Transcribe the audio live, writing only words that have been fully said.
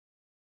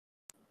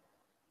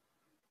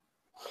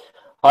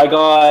Hi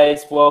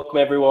guys, welcome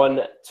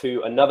everyone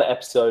to another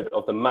episode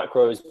of the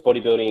Macros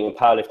Bodybuilding and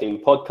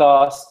Powerlifting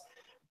Podcast.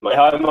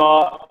 Hi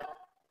Mark.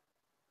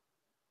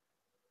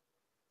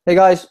 Hey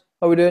guys,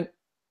 how we doing?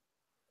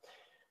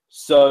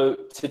 So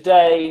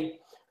today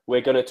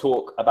we're going to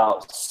talk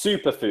about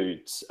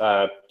superfoods,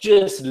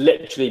 just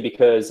literally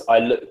because I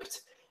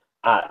looked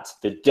at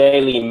the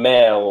Daily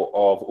Mail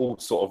of all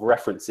sort of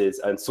references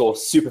and saw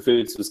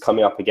superfoods was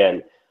coming up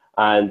again,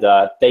 and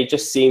they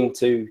just seem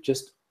to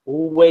just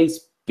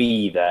always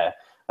be there.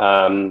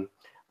 And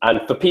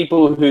for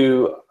people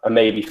who are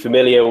maybe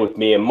familiar with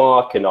me and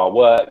Mark and our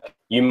work,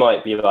 you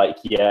might be like,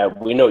 yeah,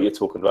 we know what you're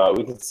talking about.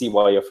 We can see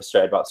why you're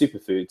frustrated about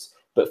superfoods.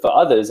 But for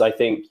others, I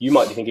think you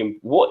might be thinking,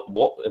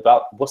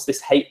 what's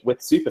this hate with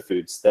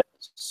superfoods? They're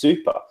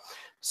super.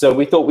 So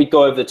we thought we'd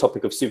go over the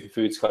topic of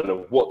superfoods, kind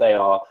of what they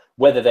are,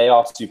 whether they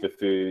are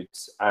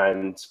superfoods,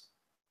 and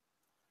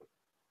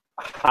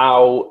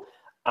how,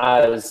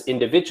 as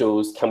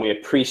individuals, can we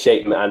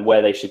appreciate them and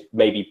where they should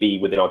maybe be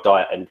within our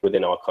diet and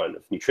within our kind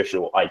of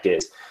nutritional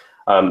ideas.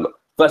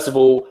 First of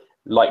all,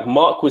 like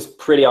Mark was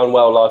pretty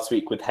unwell last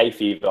week with hay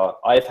fever.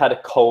 I've had a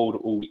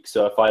cold all week,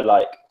 so if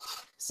I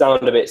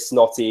sound a bit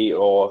snotty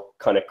or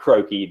kind of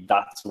croaky,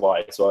 that's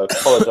why. So I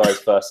apologize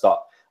first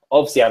up.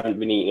 Obviously, I haven't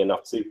been eating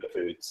enough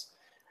superfoods.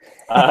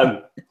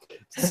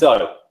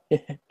 So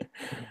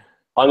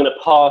I'm going to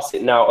pass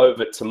it now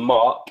over to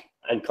Mark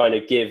and kind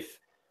of give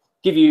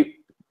you,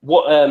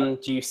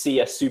 what do you see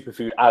a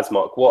superfood as,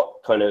 Mark?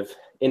 What kind of,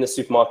 in the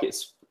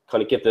supermarkets,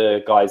 kind of give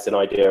the guys an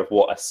idea of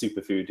what a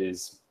superfood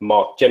is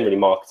generally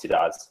marketed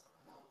as?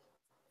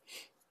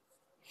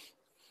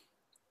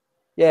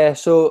 Yeah,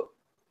 so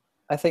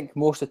I think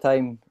most of the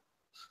time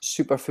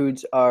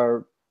superfoods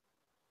are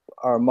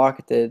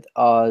marketed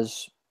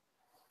as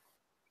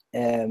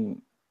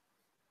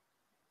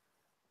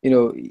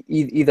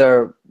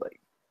either like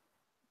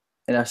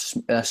in a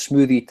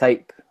smoothie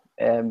type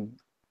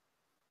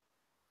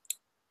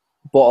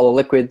bottle of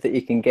liquid that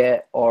you can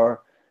get,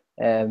 or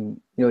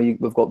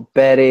we've got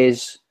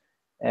berries,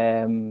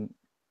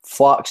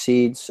 flax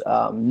seeds,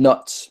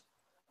 nuts,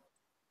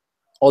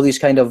 all these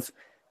kind of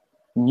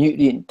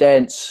nutrient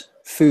dense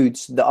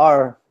foods that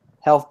are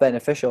health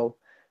beneficial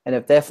and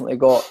have definitely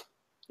got,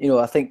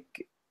 I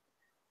think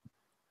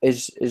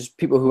as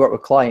people who work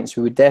with clients,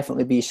 we would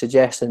definitely be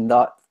suggesting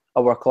that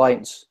our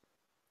clients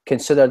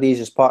consider these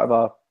as part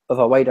of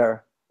a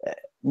wider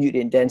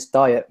nutrient dense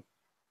diet.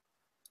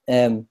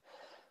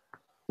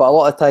 But a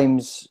lot of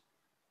times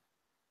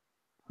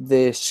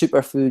the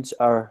superfoods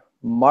are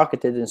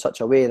marketed in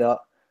such a way that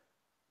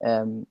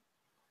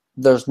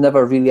there's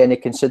never really any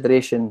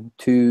consideration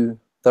to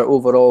their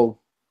overall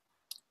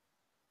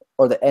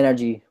or the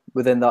energy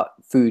within that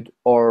food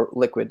or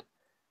liquid.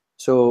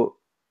 So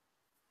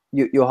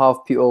you'll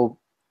have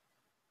people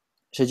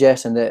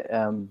suggesting that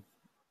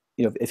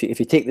if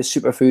you take the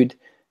superfood,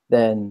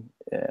 then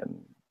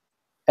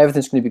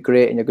everything's going to be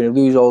great and you're going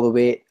to lose all the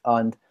weight,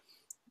 and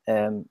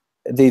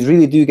they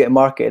really do get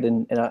marketed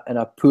in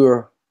a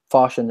poor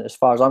fashion as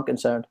far as I'm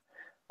concerned.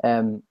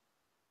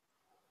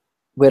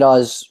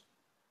 Whereas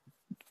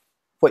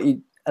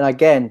and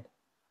again,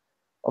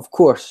 of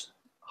course,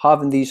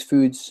 having these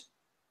foods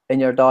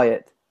in your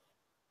diet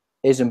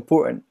is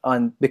important,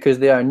 and because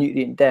they are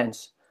nutrient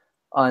dense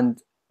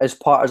and as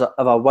part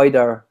of a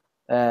wider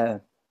kind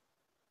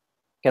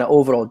of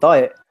overall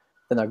diet,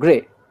 then they're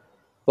great.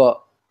 But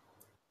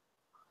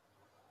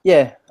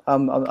yeah,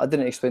 I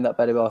didn't explain that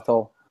very well at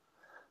all.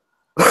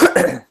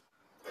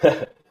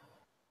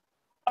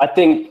 I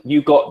think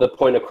you got the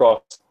point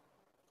across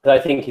that I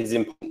think is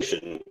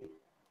important.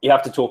 You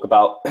have to talk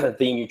about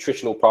the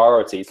nutritional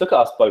priorities. Look at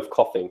us both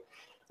coughing.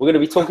 We're going to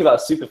be talking about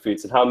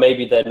superfoods and how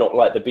maybe they're not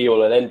like the be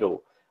all and end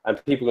all. And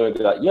people are going to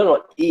be like, you're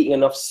not eating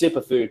enough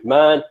superfood,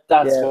 man.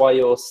 That's why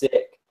you're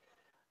sick.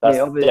 That's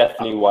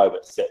definitely why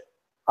we're sick.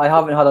 I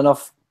haven't had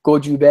enough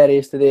goju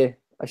berries today.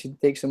 I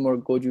should take some more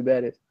goju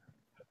berries.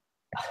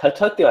 I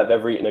don't think I've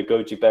ever eaten a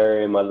goji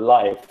berry in my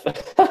life.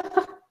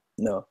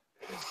 No,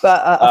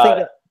 but I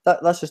think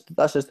that's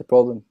just the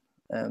problem.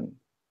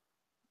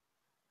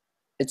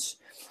 It's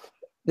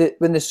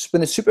when the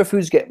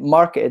superfoods get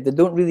marketed, they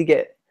don't really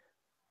get.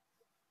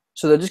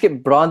 So they just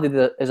get branded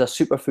as a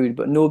superfood,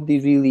 but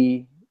nobody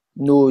really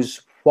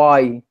knows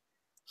why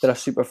they're a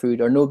superfood,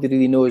 or nobody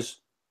really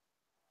knows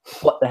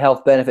what the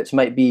health benefits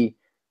might be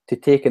to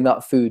taking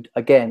that food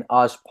again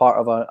as part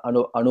of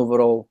an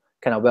overall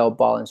kind of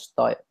well-balanced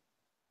diet.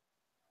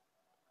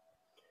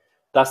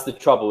 That's the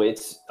trouble.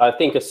 I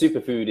think a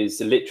superfood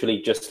is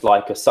literally just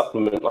like a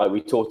supplement, like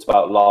we talked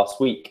about last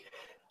week.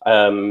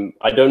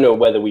 I don't know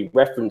whether we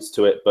referenced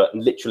to it, but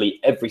literally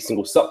every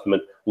single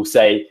supplement will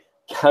say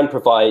can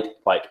provide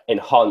like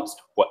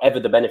enhanced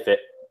whatever the benefit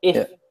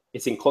if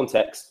it's in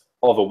context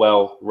of a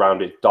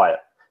well-rounded diet.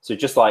 So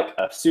just like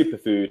a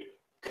superfood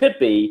could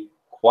be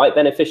quite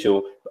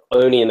beneficial, but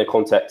only in the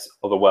context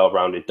of a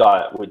well-rounded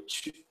diet,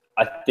 which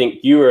I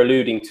think you were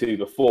alluding to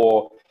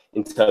before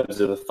in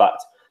terms of the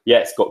fact,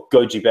 it's got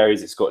goji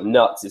berries, it's got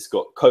nuts, it's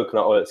got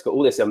coconut oil, it's got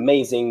all this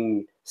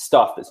amazing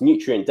stuff that's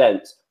nutrient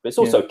dense, but it's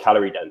also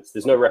calorie dense.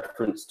 There's no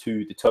reference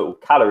to the total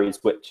calories,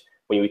 which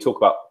when we talk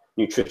about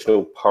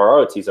nutritional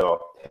priorities in our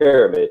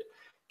pyramid,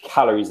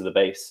 calories are the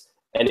base,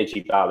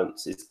 energy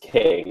balance is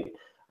king.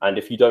 And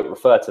if you don't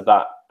refer to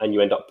that and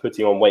you end up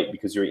putting on weight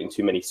because you're eating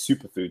too many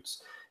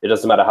superfoods, it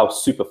doesn't matter how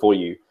super for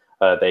you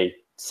they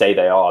say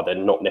they are, they're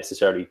not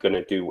necessarily going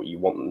to do what you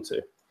want them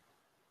to.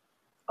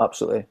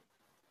 Absolutely.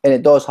 And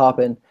it does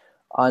happen.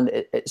 And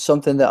it's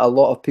something that a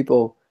lot of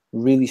people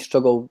really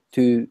struggle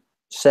to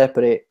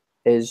separate,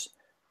 is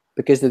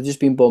because they've just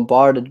been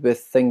bombarded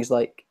with things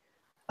like,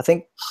 I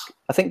think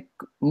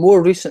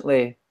more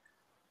recently,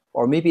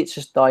 or maybe it's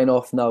just dying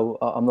off now,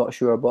 I'm not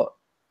sure, but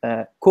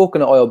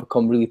coconut oil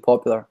become really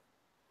popular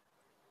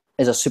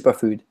as a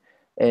superfood.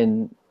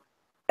 And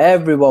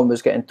everyone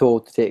was getting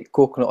told to take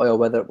coconut oil,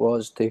 whether it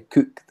was to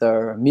cook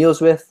their meals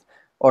with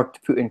or to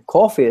put in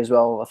coffee as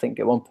well. I think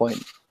at one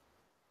point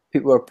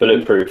people were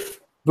putting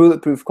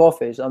bulletproof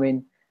coffees. I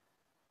mean,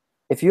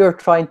 if you're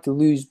trying to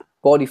lose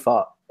body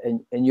fat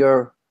and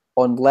you're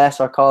on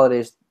lesser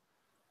calories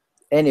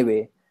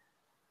anyway,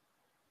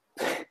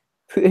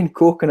 putting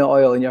coconut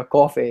oil in your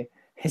coffee,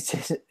 it's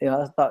just,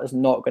 that is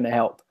not going to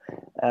help.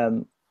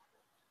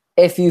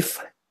 If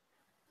you've,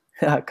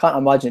 I can't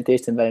imagine it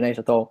tasting very nice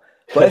at all.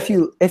 But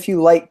if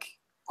you like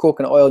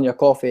coconut oil in your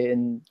coffee,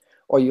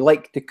 or you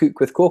like to cook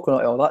with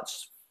coconut oil,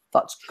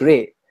 that's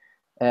great.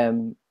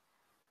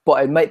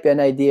 But it might be an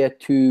idea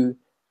to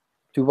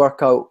work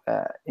out,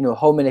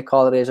 how many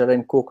calories are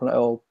in coconut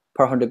oil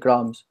per 100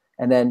 grams,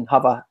 and then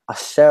have a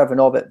serving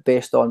of it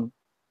based on,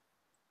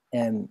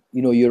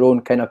 your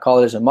own kind of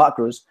calories and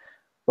macros,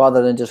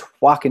 rather than just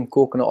whacking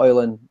coconut oil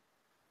in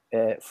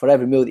for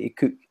every meal that you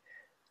cook.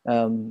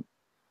 And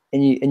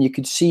you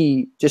could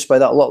see just by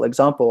that little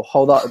example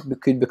how that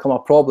could become a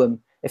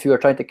problem if you were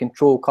trying to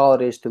control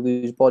calories to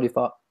lose body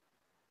fat.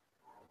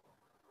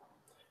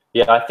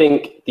 Yeah, I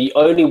think the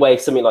only way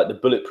something like the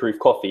bulletproof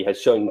coffee has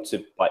shown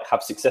to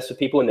have success with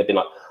people, and they've been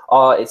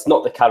like, it's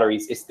not the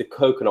calories, it's the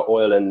coconut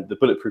oil and the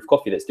bulletproof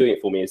coffee that's doing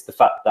it for me, is the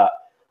fact that,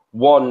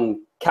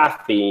 one,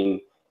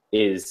 caffeine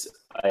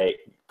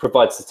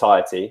provides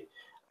satiety.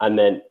 And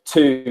then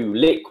two,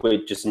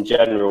 liquid, just in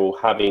general,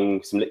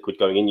 having some liquid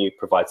going in you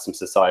provides some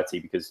satiety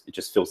because it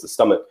just fills the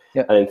stomach.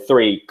 Yeah. And then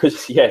three,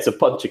 because it's a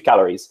bunch of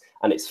calories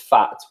and it's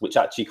fat, which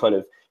actually kind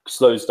of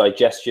slows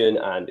digestion,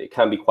 and it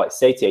can be quite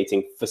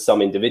satiating for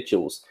some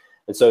individuals.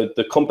 And so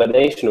the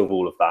combination of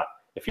all of that,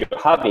 if you're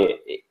having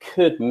it, it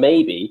could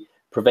maybe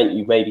prevent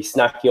you maybe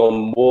snacking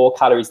on more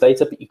calories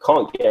later, but you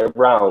can't get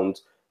around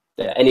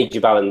the energy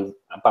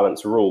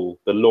balance rule,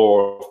 the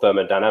law of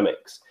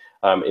thermodynamics.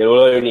 It will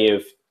only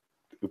have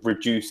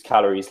reduce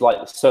calories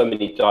like so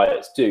many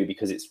diets do,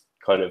 because it's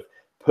kind of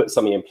put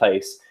something in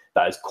place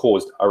that has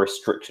caused a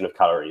restriction of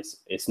calories.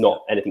 It's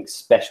not anything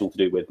special to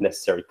do with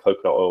necessarily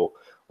coconut oil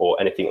or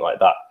anything like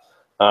that.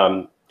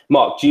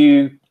 Mark, do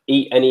you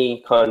eat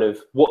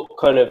what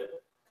kind of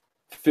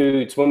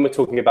foods when you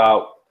talked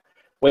about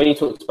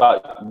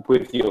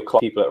with your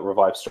people at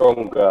Revive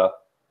Stronger,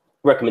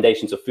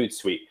 recommendations of food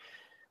suite,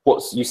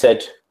 you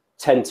said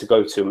tend to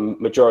go to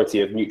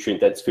majority of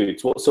nutrient dense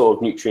foods. What sort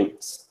of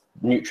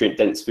nutrient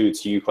dense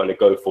foods do you kind of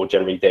go for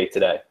generally day to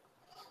day?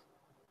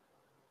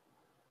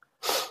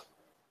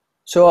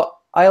 So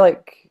I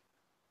like,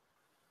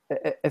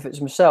 if it's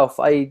myself,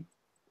 I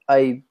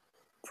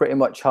pretty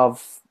much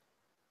have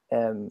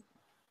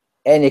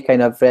any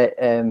kind of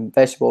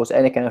vegetables,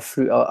 any kind of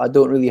fruit. I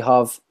don't really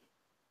have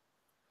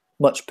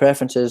much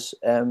preferences.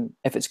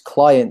 If it's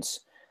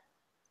clients,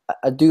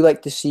 I do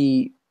like to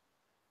see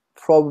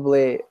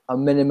probably a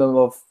minimum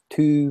of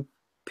 2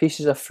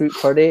 pieces of fruit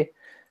per day.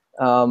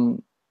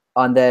 And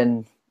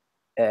then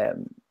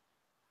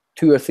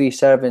 2 or 3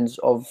 servings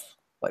of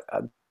like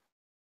a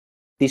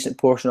decent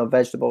portion of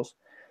vegetables.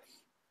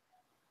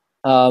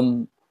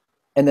 And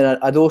then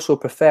I'd also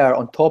prefer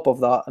on top of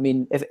that, I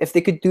mean, if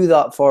they could do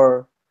that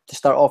to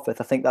start off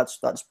with, I think that's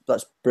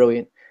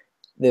brilliant.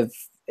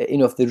 If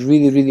they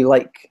really, really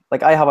like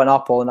I have an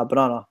apple and a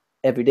banana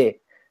every day.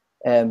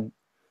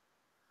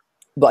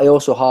 But I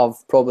also have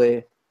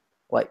probably,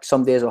 like,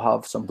 some days I'll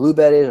have some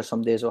blueberries, or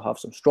some days I'll have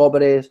some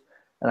strawberries,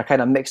 and I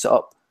kind of mix it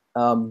up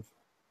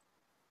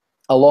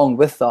along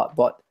with that.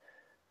 But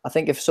I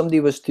think if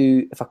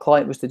a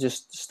client was to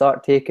just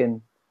start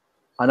taking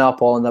an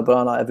apple and a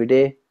banana every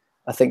day,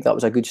 I think that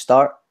was a good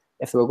start.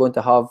 If they were going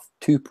to have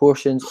 2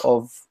 portions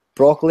of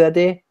broccoli a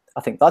day,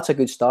 I think that's a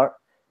good start.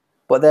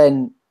 But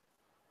then,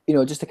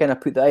 just to kind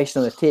of put the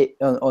icing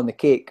on the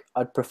cake,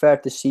 I'd prefer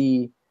to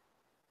see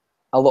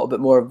a little bit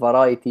more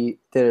variety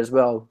there as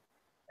well.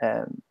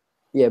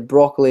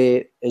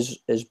 Broccoli is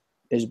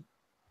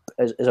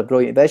a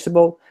brilliant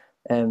vegetable,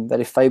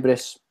 very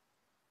fibrous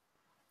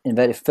and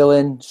very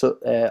filling. So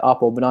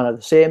apple, banana,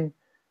 the same.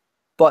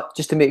 But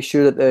just to make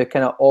sure that the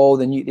kind of all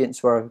the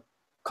nutrients were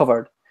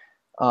covered,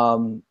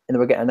 and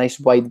we're getting a nice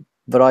wide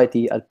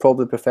variety, I'd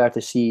probably prefer to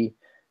see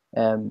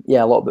a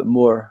little bit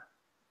more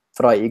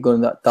variety going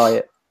in that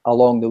diet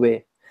along the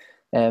way.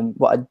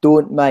 But I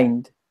don't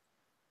mind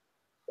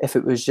if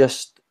it was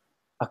just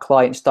a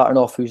client starting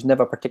off who's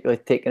never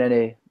particularly taken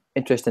any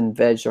interest in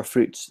veg or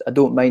fruits, I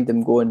don't mind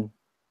them going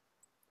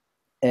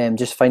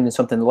just finding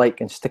something they like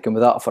and sticking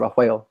with that for a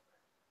while.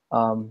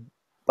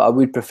 But I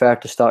would prefer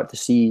to start to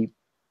see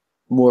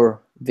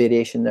more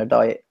variation in their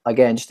diet,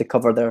 again, just to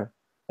cover their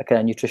kind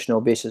of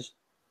nutritional basis.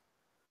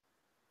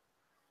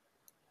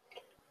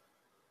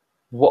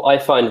 What I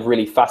find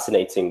really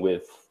fascinating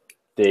with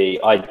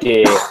the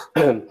idea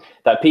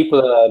that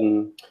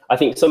people, I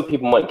think some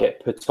people might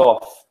get put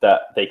off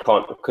that they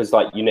can't, because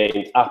like you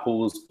named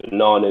apples,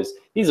 bananas,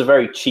 these are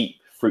very cheap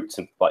fruits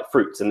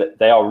and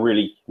they are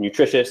really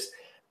nutritious,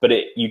 but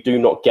you do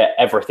not get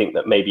everything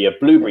that maybe a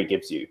blueberry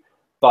gives you.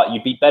 But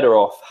you'd be better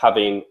off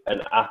having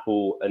an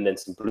apple and then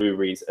some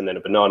blueberries and then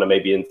a banana,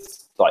 maybe, and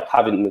like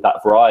having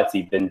that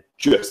variety than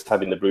just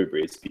having the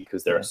blueberries,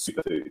 because they're a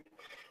superfood,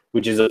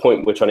 which is a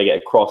point we're trying to get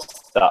across,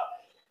 that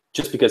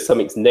just because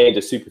something's named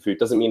a superfood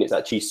doesn't mean it's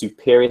actually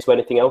superior to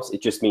anything else.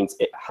 It just means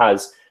it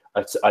has,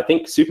 I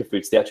think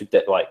superfoods, they actually,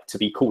 like, to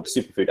be called a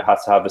superfood, it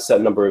has to have a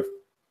certain number of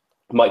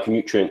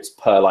micronutrients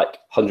per like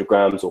 100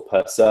 grams or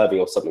per serving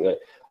or something like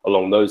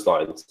along those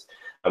lines.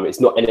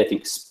 It's not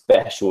anything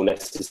special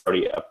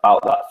necessarily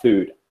about that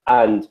food.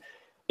 And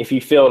if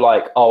you feel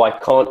like, oh, I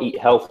can't eat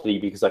healthily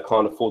because I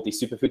can't afford these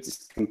superfoods,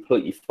 it's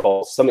completely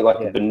false. Something like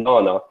a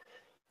banana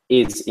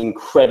is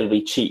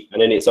incredibly cheap,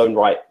 and in its own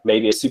right,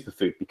 maybe a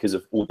superfood because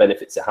of all the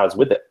benefits it has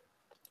with it.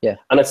 Yeah.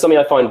 And it's something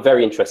I find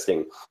very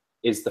interesting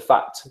is the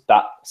fact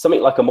that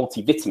something like a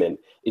multivitamin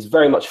is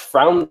very much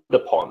frowned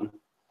upon,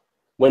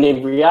 when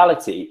in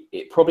reality,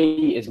 it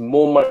probably is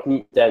more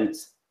micronutrient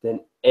dense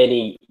than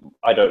any,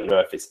 I don't know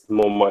if it's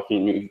more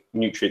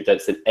micronutrient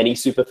dense than any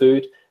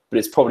superfood, but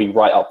it's probably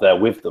right up there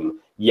with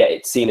them. Yet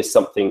it's seen as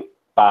something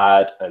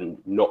bad and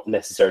not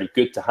necessarily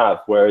good to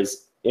have.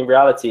 Whereas in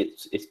reality,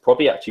 it's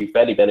probably actually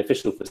fairly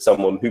beneficial for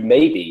someone who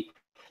maybe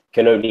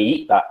can only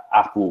eat that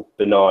apple,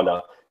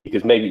 banana,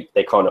 because maybe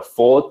they can't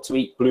afford to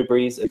eat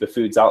blueberries and the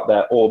foods out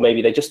there, or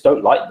maybe they just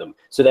don't like them.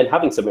 So then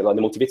having something like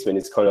the multivitamin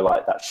is kind of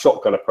like that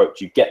shotgun approach.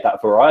 You get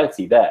that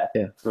variety there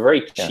for a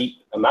very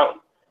cheap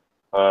amount.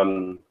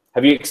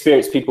 Have you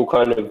experienced people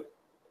kind of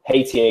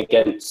hating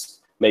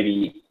against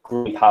maybe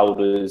green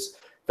powders,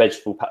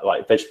 vegetable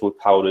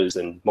powders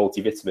and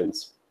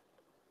multivitamins?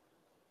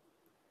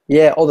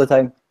 Yeah, all the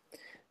time.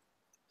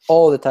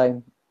 All the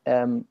time.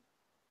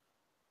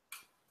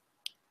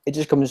 It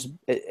just comes,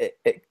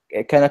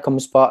 it kind of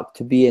comes back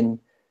to being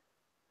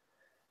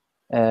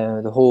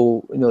the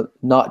whole,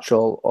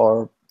 natural,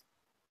 or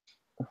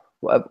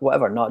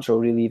whatever natural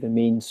really even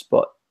means.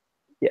 But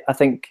yeah, I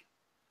think,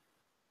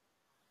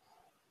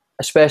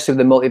 especially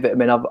with the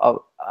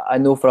multivitamin, I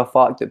know for a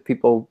fact that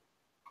people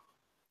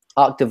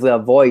actively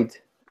avoid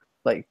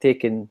like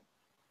taking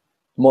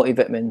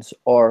multivitamins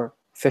or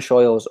fish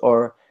oils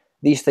or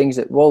these things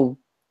that will,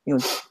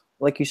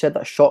 like you said,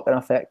 that shotgun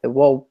effect, that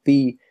will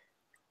be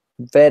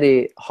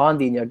very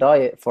handy in your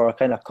diet for a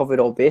kind of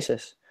cover-all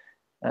basis.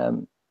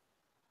 And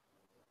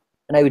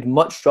I would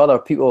much rather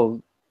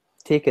people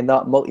taking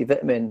that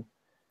multivitamin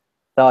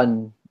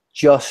than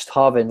just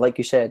having, like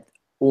you said,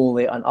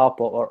 only an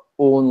apple or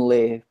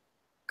only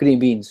green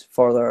beans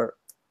for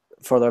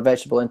their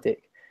vegetable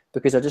intake,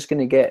 because they're just going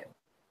to get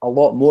a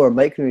lot more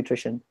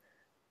micronutrition.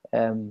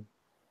 I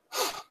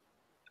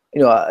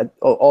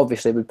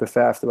obviously would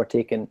prefer if they were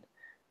taking.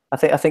 I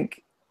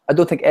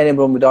don't think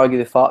anyone would argue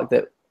the fact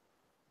that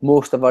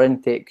most of our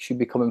intake should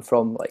be coming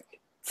from like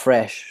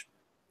fresh,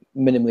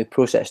 minimally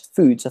processed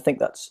foods. I think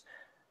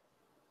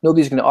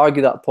nobody's going to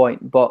argue that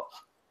point. But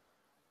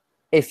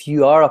if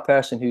you are a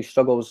person who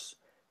struggles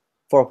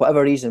for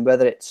whatever reason,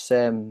 whether it's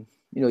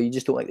you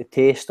just don't like the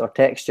taste or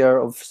texture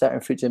of certain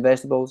fruits and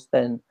vegetables,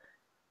 then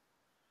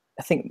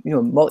I think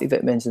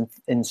multivitamins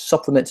and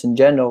supplements in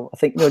general, I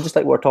think just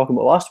like we were talking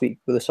about last week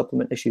with the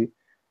supplement issue,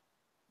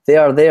 they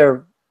are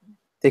there.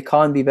 They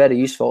can be very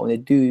useful, and they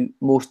do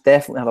most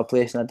definitely have a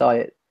place in a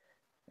diet.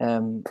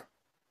 But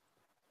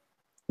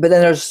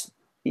then there's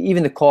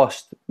even the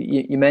cost.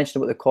 You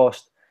mentioned about the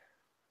cost.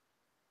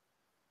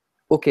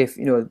 Okay,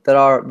 there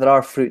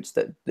are fruits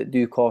that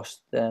do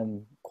cost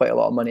quite a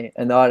lot of money,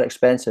 and they are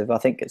expensive. I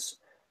think it's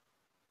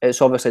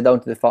obviously down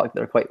to the fact that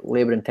they're quite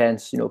labour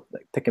intense.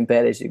 Like picking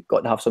berries, you've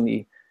got to have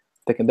somebody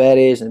picking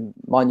berries and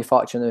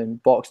manufacturing them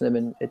and boxing them,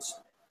 and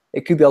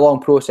it could be a long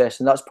process,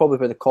 and that's probably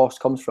where the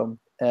cost comes from.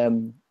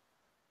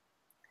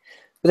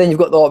 But then you've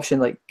got the option,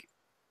 like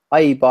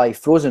I buy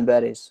frozen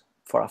berries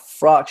for a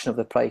fraction of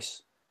the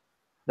price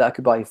that I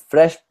could buy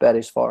fresh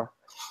berries for.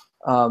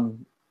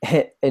 And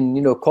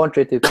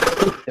contrary to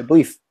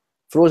belief,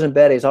 frozen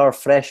berries are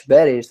fresh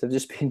berries. They've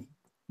just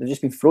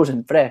been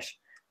frozen fresh.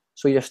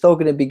 So you're still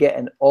going to be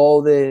getting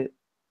all the.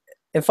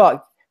 In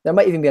fact, there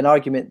might even be an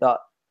argument that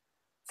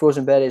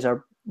frozen berries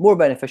are more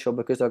beneficial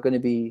because they're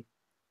going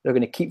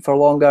to keep for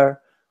longer.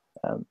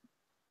 They're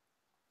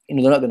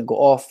not going to go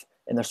off,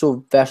 and they're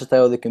so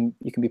versatile. You can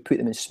be put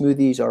them in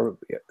smoothies or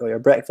your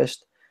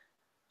breakfast.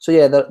 So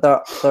yeah,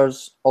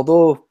 there's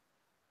although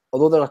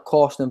there are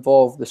costs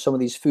involved with some of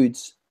these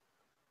foods,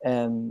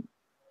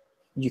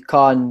 you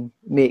can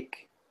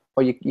make,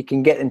 or you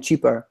can get them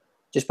cheaper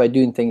just by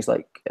doing things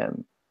like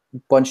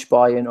bunch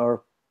buying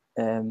or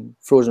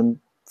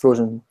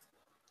frozen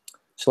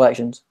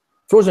selections.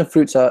 Frozen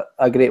fruits are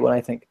a great one,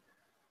 I think.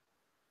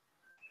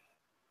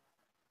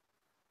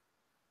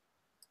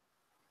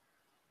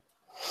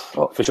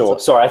 Oh, for sure.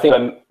 Sorry, I think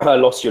I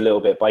lost you a little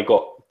bit, but I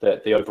got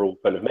the overall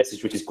kind of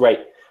message, which is great.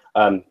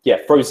 Yeah,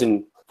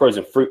 frozen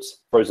fruits,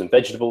 frozen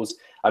vegetables.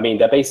 I mean,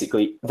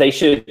 they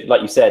should,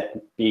 like you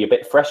said, be a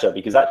bit fresher,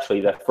 because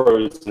actually they're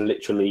frozen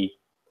literally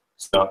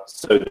so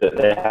that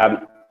they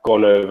haven't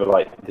gone over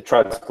like the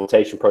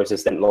transportation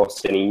process, didn't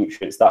lost any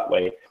nutrients that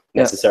way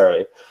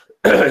necessarily.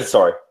 Yeah.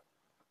 Sorry.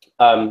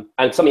 And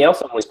something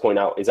else I want to point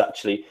out is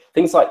actually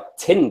things like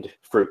tinned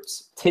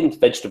fruits, tinned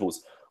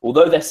vegetables.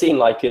 Although they're seen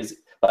like as,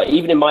 like,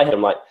 even in my head,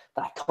 I'm like,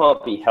 that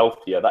can't be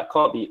healthier. That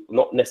can't be,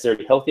 not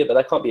necessarily healthier, but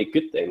that can't be a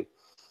good thing.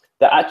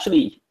 They're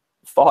actually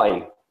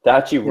fine. They're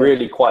actually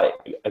really quite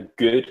a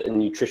good and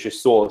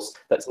nutritious source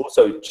that's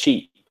also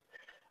cheap.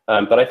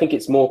 But I think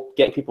it's more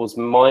getting people's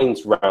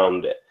minds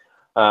around it.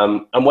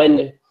 And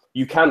when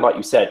you can, like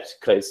you said,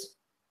 because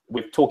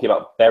we're talking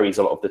about berries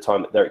a lot of the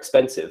time, they're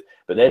expensive,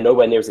 but they're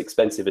nowhere near as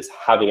expensive as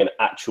having an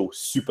actual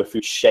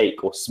superfood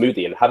shake or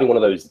smoothie, and having one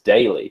of those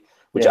daily,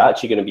 which are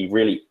actually going to be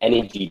really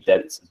energy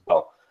dense as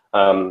well.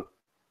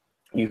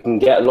 You can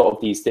get a lot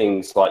of these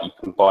things, like you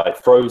can buy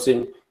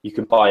frozen, you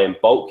can buy in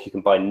bulk, you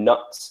can buy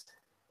nuts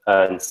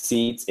and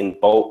seeds in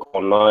bulk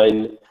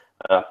online.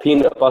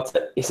 Peanut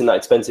butter isn't that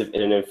expensive,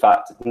 and in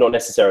fact, not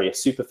necessarily a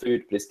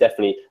superfood, but it's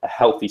definitely a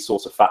healthy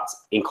source of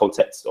fats in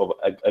context of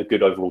a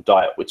good overall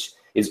diet, which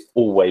is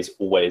always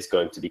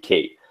going to be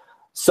key.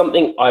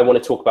 Something I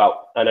want to talk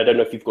about, and I don't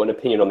know if you've got an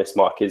opinion on this,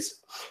 Mark, is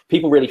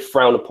people really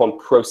frown upon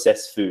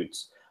processed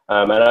foods.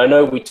 And I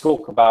know we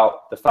talk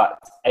about the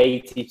fact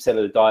 80% of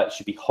the diet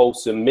should be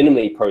wholesome,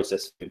 minimally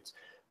processed foods,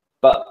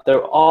 but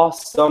there are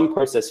some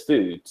processed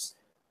foods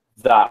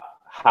that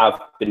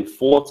have been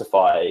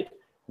fortified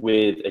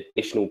with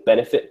additional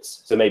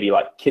benefits. So maybe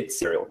like kids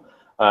cereal.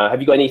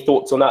 Have you got any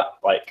thoughts on that?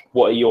 Like,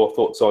 what are your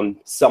thoughts on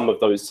some of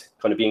those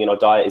kind of being in our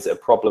diet? Is it a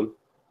problem?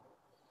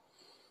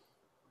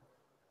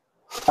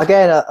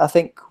 Again, I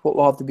think what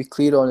we'll have to be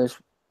clear on is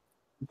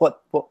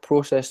what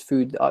processed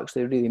food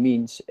actually really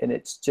means. And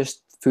it's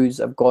just foods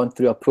that have gone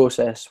through a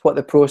process. What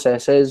the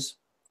process is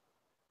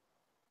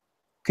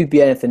could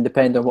be anything,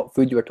 depending on what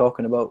food you were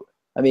talking about.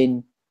 I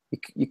mean,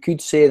 you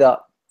could say that,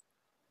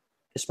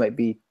 this might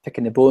be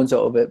picking the bones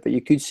out of it, but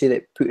you could say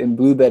that putting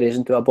blueberries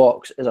into a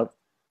box is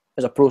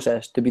a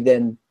process to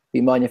then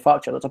be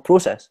manufactured. It's a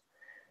process.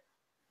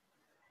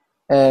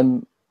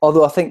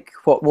 Although I think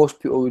what most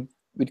people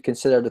would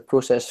consider the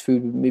processed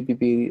food would maybe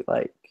be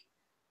like,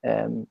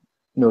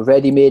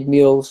 ready-made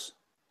meals,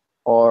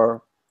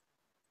 or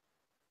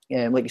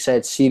like you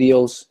said,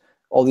 cereals,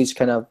 all these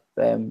kind of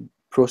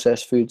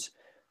processed foods.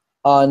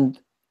 And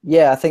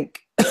yeah, I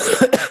think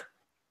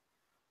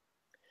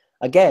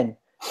again,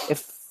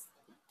 if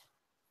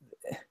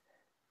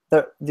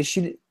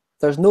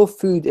there's no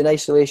food in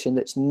isolation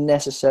that's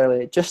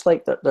necessarily, just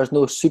like there's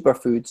no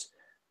superfoods,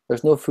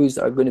 there's no foods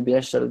that are going to be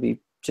necessarily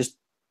just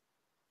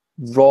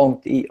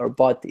wrong to eat or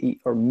bad to eat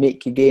or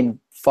make you gain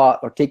fat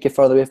or take you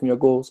further away from your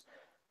goals.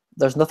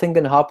 There's nothing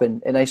going to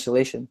happen in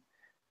isolation.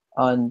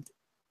 And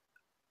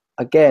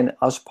again,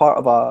 as part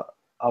of a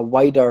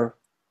wider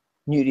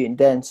nutrient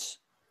dense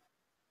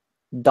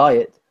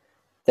diet,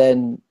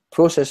 then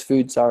processed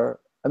foods are,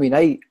 I mean,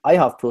 I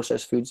have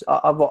processed foods.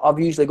 I've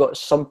usually got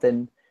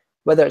something,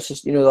 whether it's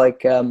just,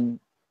 like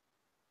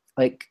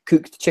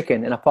cooked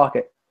chicken in a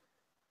packet.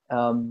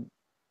 I've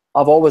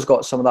always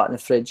got some of that in the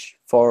fridge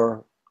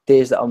for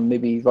days that I'm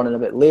maybe running a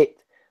bit late.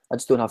 I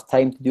just don't have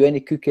time to do any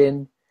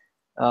cooking.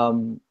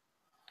 I've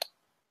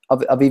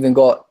even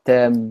got,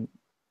 I know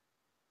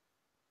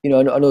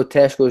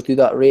Tesco's do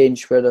that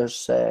range where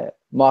there's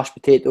mashed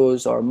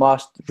potatoes or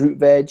mashed root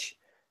veg.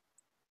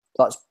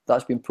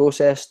 That's been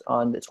processed,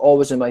 and it's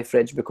always in my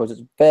fridge because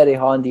it's very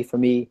handy for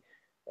me,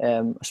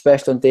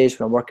 especially on days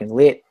when I'm working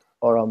late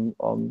or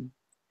I'll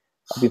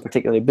be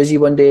particularly busy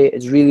one day.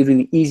 It's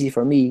really easy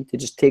for me to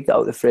just take that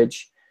out of the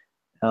fridge.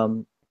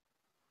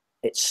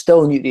 It's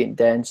still nutrient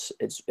dense.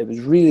 It was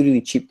really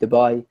cheap to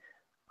buy,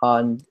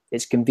 and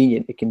it's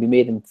convenient. It can be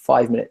made in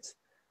 5 minutes,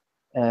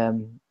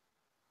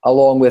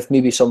 along with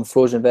maybe some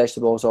frozen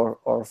vegetables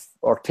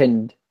or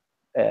tinned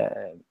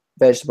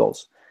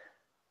vegetables.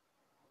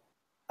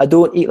 I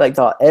don't eat like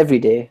that every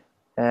day,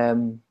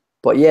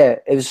 but yeah,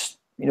 it was,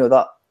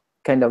 that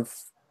kind of,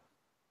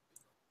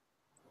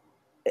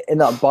 in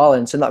that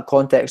balance, in that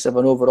context of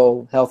an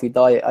overall healthy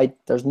diet,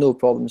 there's no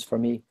problems for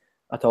me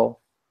at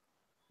all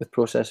with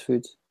processed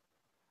foods.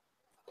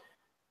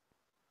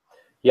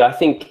 Yeah, I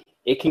think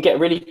it can get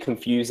really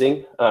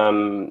confusing,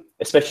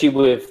 especially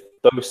with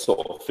those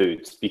sort of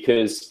foods,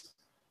 because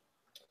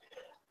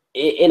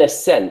in a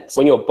sense,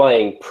 when you're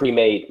buying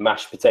pre-made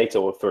mashed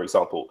potato, for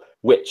example,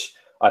 which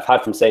I've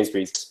had from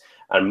Sainsbury's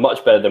and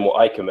much better than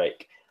what I can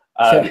make,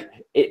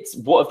 it's,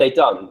 what have they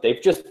done?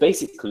 They've just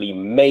basically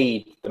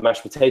made the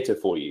mashed potato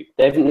for you.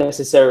 They haven't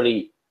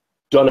necessarily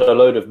done a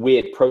load of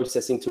weird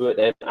processing to it.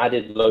 They've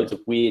added loads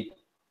of weird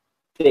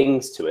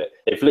things to it.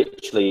 They've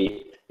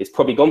literally, It's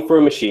probably gone through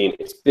a machine,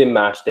 it's been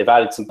mashed, they've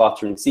added some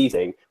butter and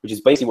seasoning, which is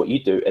basically what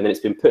you do, and then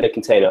it's been put in a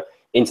container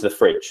into the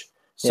fridge.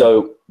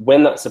 So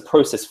when that's a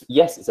process,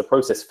 yes, it's a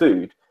processed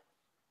food,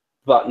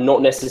 but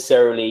not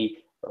necessarily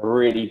a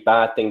really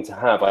bad thing to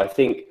have. I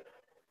think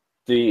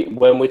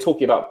when we're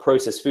talking about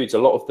processed foods, a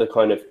lot of the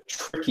kind of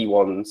tricky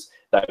ones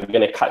that are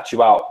going to catch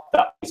you out,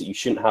 that you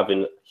shouldn't have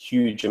in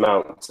huge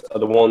amounts, are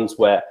the ones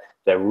where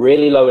they're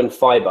really low in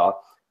fiber,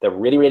 they're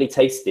really, really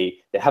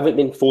tasty, they haven't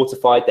been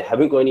fortified, they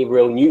haven't got any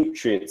real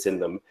nutrients in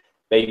them.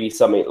 Maybe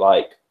something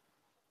like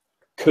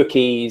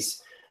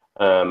cookies,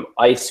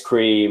 ice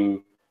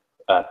cream,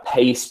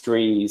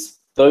 pastries,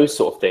 those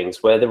sort of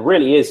things, where there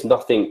really is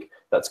nothing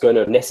that's going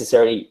to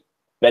necessarily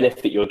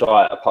benefit your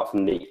diet apart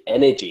from the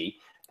energy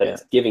that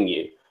it's giving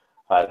you.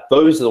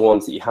 Those are the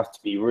ones that you have to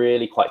be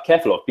really quite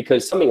careful of,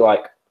 because something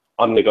like,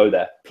 I'm going to go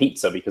there,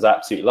 pizza, because I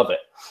absolutely love it.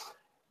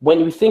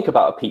 When you think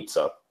about a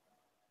pizza,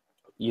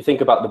 you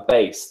think about the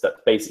base, that's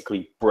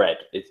basically bread,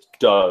 it's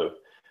dough,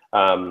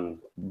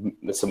 some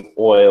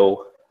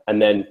oil,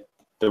 and then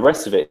the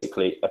rest of it,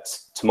 basically,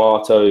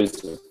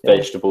 tomatoes,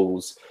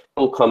 vegetables.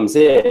 All comes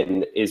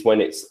in is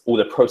when it's all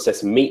the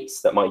processed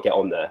meats that might get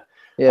on there.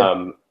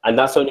 And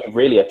that's only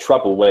really a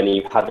trouble when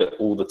you have it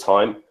all the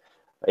time.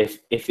 If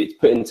it's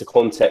put into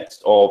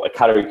context of a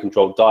calorie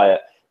controlled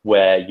diet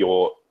where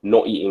you're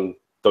not eating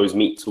those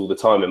meats all the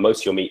time, and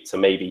most of your meats are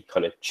maybe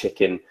kind of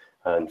chicken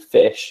and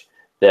fish,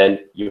 then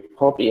you're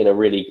probably in a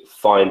really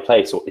fine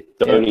place, or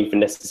don't even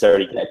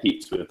necessarily get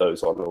pizza with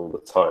those on all the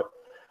time.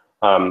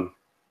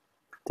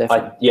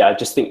 I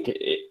just think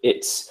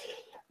it's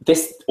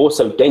this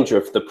also danger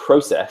of the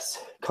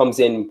process comes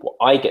in. What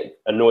I get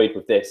annoyed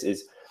with this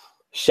is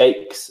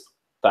shakes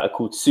that are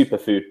called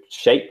superfood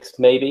shakes,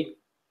 maybe,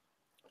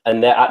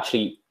 and they're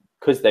actually,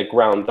 because they're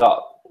ground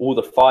up, all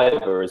the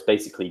fiber is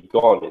basically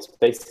gone. It's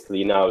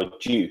basically now a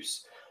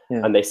juice,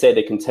 and they say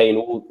they contain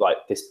all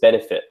like this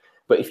benefit.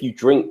 But if you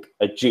drink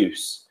a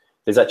juice,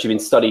 there's actually been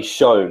studies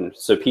shown.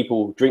 So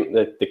people drink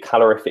the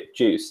calorific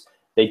juice,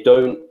 they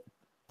don't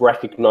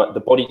recognize,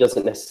 the body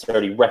doesn't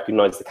necessarily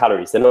recognize the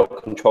calories. They're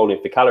not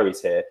controlling the calories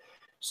here.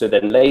 So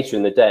then later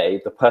in the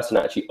day, the person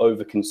actually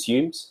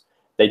overconsumes.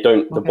 They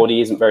don't, the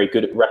body isn't very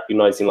good at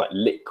recognizing like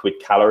liquid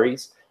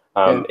calories.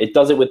 It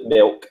does it with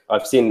milk.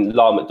 I've seen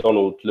Lara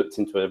McDonald looked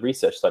into a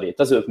research study. It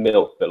does it with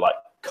milk, but like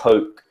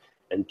Coke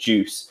and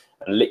juice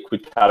and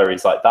liquid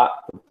calories like that,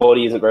 the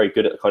body isn't very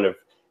good at kind of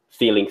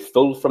feeling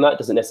full from that. It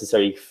doesn't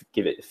necessarily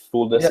give it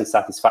fullness and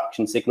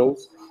satisfaction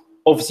signals.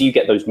 Obviously you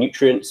get those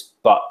nutrients,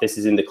 but this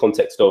is in the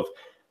context of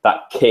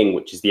that king,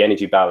 which is the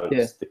energy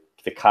balance,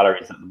 the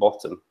calories at the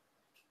bottom.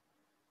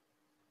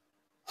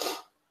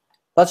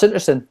 That's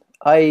interesting.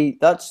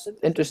 That's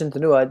interesting to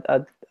know.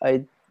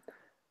 I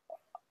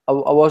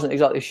wasn't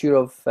exactly sure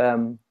of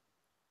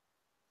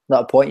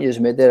that point you just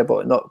made there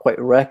about not quite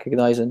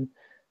recognizing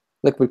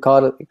liquid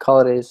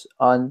calories,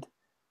 and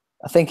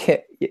I think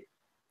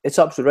it's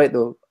absolutely right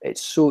though.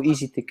 It's so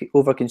easy to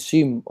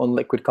overconsume on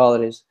liquid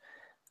calories,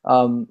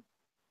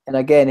 and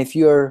again, if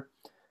you're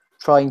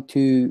trying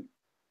to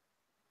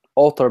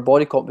alter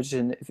body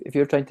composition, if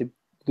you're trying to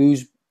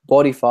lose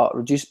body fat,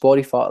 reduce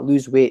body fat,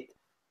 lose weight,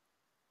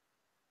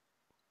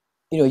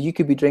 you know, you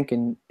could be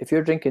drinking, if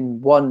you're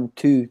drinking 1,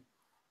 2,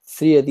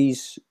 3 of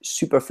these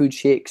superfood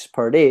shakes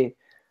per day,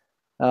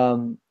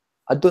 I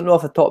don't know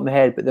off the top of my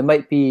head, but there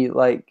might be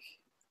like,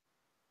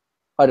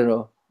 I don't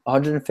know,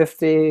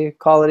 150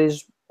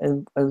 calories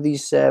in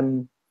these,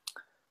 some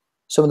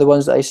of the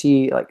ones that I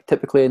see like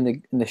typically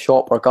in the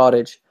shop or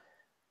garage.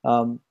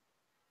 You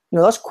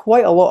know, that's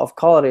quite a lot of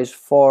calories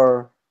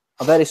for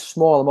a very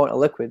small amount of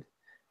liquid.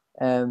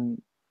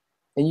 And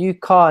you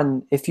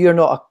can, if you're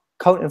not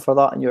accounting for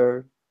that in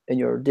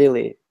your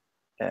daily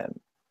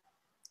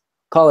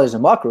calories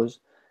and macros,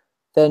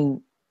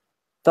 then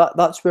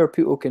that's where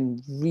people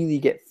can really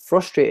get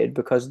frustrated,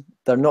 because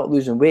they're not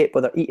losing weight,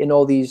 but they're eating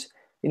all these,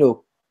 you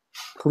know,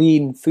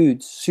 clean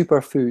foods,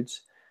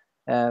 superfoods.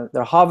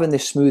 They're having the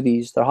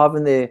smoothies, they're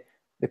having the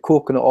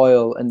coconut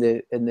oil and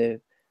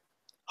the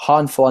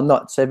handful of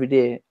nuts every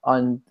day,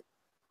 and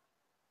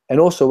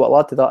also what I'll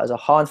add to that is a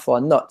handful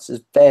of nuts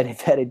is very,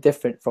 very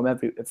different for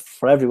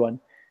everyone.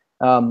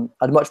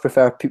 I'd much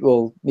prefer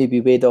people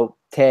maybe weighed out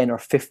 10 or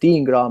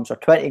 15 grams or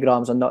 20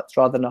 grams of nuts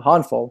rather than a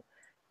handful.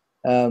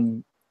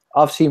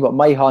 I've seen what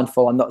my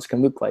handful of nuts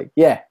can look like.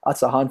 Yeah,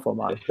 that's a handful,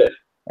 man.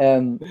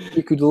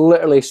 You could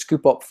literally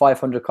scoop up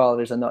 500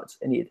 calories of nuts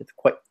and eat it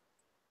quite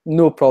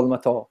no problem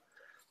at all.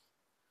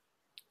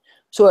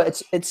 So I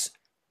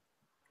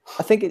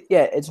think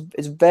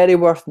it's very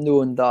worth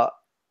knowing that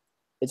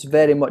it's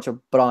very much a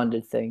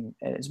branded thing,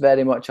 and it's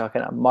very much a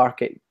kind of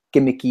market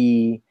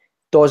gimmicky,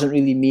 doesn't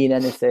really mean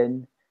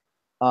anything.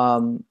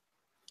 There's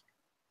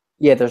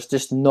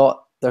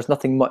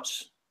nothing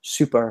much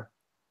super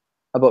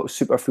about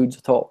superfoods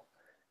at all.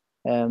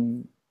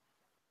 And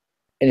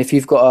if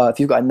you've got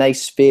a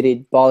nice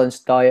varied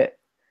balanced diet,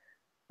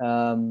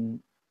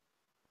 then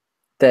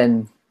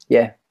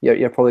yeah,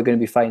 you're probably going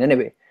to be fine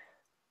anyway.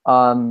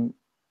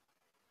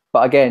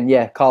 But again,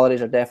 yeah,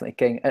 calories are definitely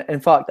king. In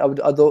fact, I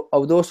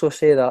would also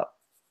say that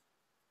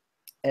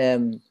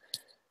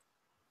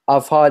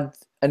I've had,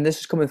 and this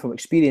is coming from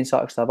experience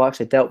actually, I've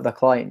actually dealt with a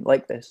client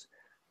like this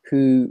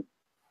who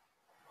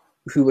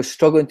was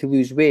struggling to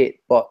lose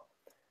weight, but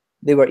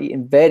they were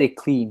eating very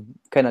clean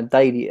kind of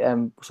diary.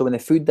 So when the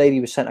food diary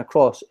was sent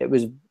across, it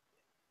was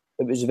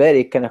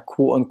very kind of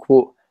quote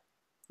unquote,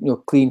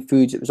 clean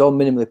foods. It was all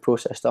minimally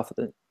processed stuff.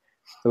 There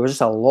was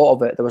just a lot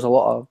of it. There was a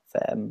lot of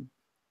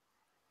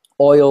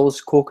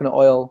oils, coconut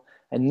oil,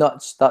 and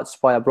nuts. That's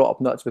why I brought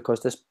up nuts,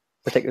 because this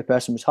particular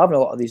person was having a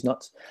lot of these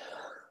nuts.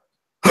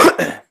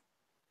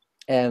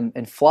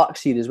 And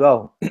flaxseed as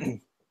well.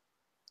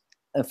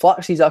 And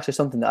flaxseed is actually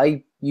something that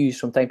I use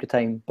from time to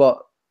time,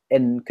 but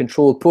in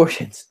controlled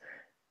portions,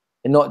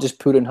 and not just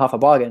put in half a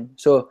bargain.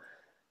 So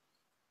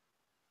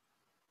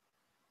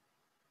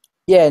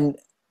yeah, and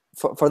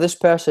for this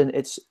person,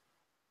 it's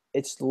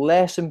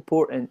less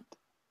important,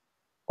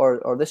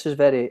 or this is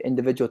very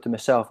individual to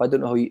myself. I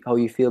don't know how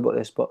you feel about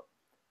this, but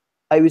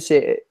I would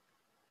say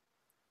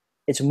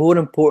it's more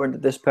important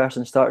that this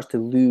person starts to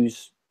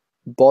lose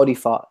body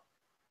fat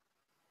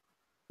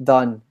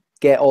than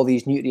get all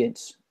these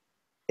nutrients,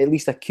 at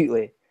least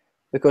acutely,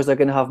 because they're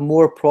going to have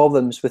more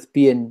problems with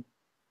being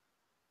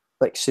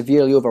like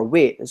severely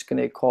overweight. It's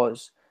going to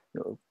cause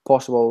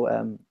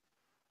possible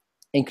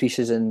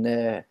increases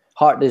in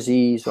heart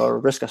disease, or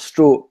risk of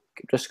stroke,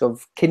 risk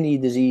of kidney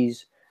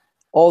disease,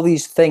 all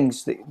these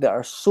things that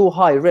are so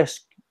high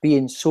risk,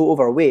 being so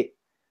overweight,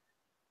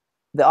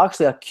 that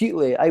actually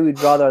acutely I would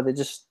rather they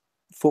just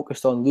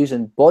focused on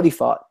losing body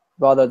fat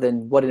rather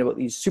than worrying about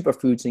these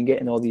superfoods and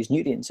getting all these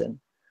nutrients in.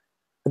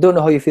 I don't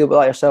know how you feel about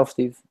that yourself,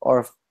 Steve,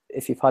 or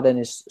if you've had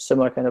any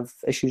similar kind of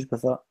issues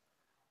with that.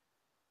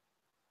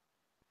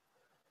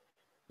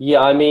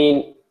 Yeah, I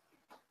mean,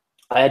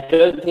 I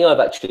don't think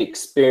I've actually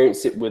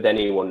experienced it with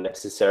anyone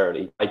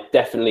necessarily. I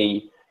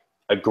definitely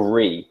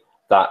agree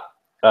that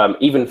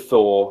even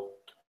for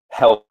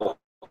health,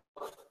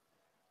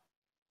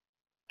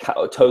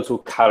 total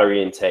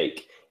calorie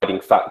intake,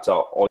 factor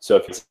on. So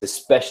if it's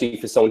especially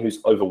for someone who's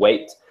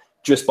overweight,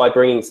 just by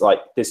bringing, like,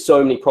 there's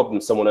so many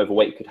problems someone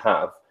overweight could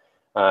have,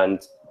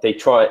 and they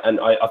try, and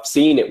I've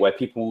seen it where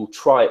people will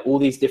try all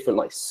these different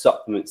like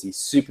supplements, these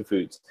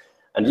superfoods,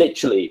 and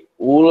literally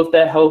all of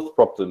their health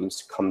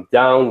problems come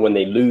down when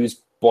they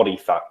lose body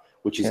fat,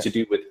 which is to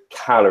do with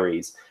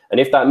calories. And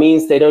if that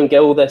means they don't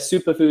get all their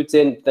superfoods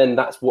in, then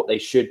that's what they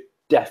should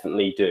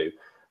definitely do.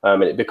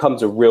 And it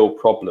becomes a real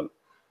problem.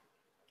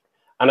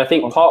 And I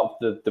think part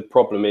of the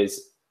problem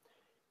is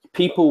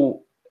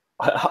people,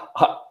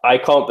 I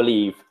can't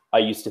believe I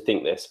used to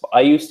think this, but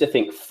I used to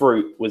think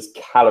fruit was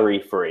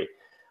calorie free.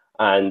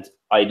 And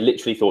I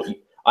literally thought,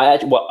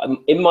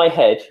 in my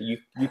head, you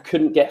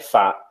couldn't get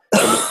fat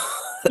from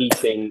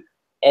eating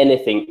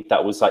anything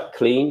that was like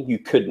clean. You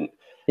couldn't.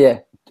 Yeah.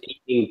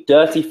 Eating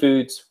dirty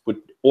foods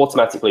would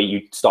automatically,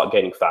 you'd start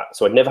gaining fat.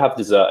 So I'd never have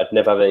dessert. I'd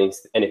never have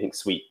anything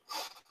sweet.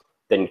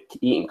 Then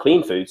eating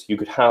clean foods, you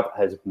could have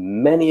as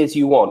many as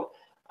you want.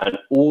 And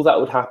all that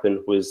would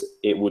happen was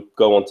it would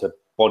go on to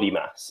body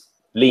mass,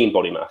 lean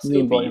body mass.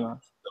 Lean body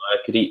mass. I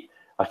could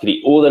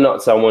eat all the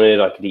nuts I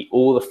wanted. I could eat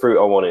all the fruit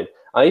I wanted.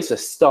 I used to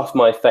stuff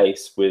my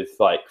face with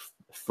like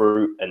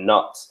fruit and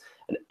nuts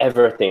and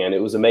everything, and it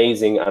was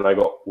amazing. And I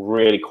got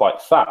really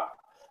quite fat.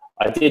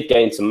 I did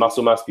gain some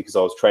muscle mass because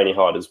I was training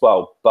hard as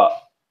well, but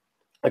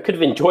I could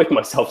have enjoyed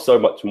myself so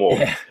much more,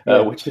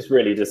 which is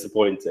really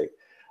disappointing.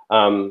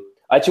 I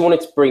actually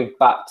wanted to bring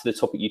back to the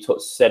topic you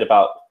said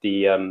about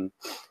the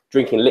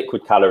drinking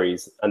liquid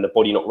calories and the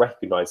body not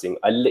recognizing.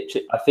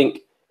 I think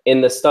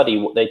in the study,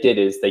 what they did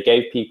is they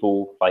gave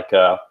people like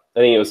I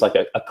think it was like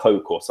a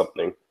Coke or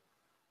something.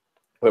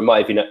 Or it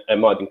might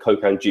have been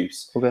Coke and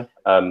juice. Okay.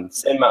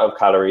 Same amount of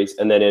calories,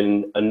 and then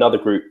in another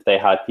group they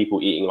had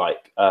people eating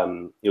like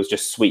it was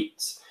just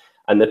sweets,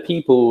 and the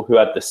people who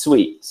had the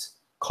sweets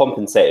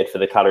compensated for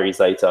the calories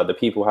later. The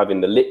people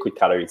having the liquid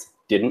calories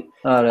didn't.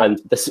 Oh, right.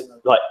 And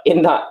like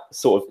in that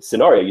sort of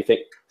scenario, you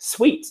think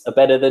sweets are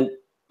better than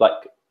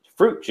like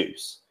fruit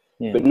juice,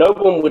 but no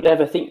one would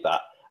ever think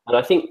that. And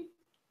I think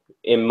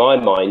in my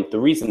mind, the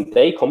reason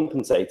they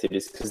compensated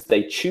is because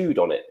they chewed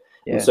on it.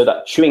 Yeah. And so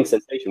that chewing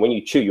sensation, when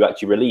you chew, you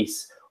actually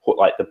release,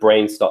 like the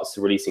brain starts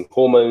releasing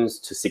hormones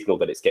to signal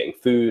that it's getting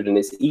food and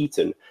it's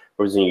eaten.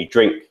 Whereas when you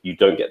drink, you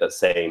don't get that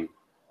same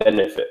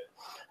benefit.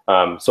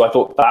 So I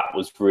thought that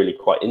was really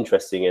quite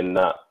interesting in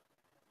that,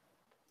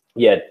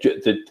 yeah,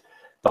 the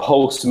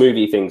whole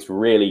smoothie things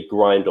really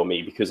grind on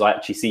me, because I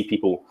actually see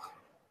people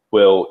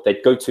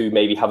they'd go to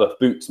maybe have a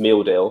Boots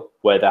meal deal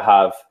where they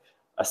have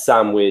a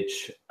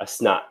sandwich, a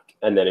snack,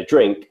 and then a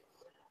drink.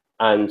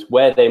 And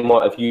where they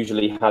might have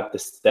usually had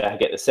they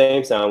get the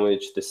same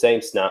sandwich, the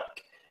same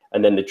snack,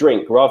 and then the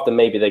drink, rather than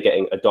maybe they're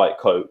getting a Diet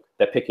Coke,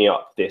 they're picking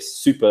up this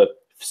super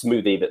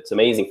smoothie that's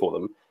amazing for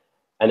them.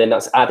 And then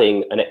that's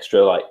adding an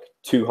extra like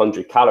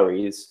 200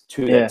 calories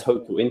to their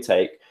total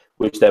intake,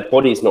 which their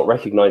body's not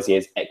recognizing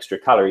as extra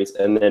calories.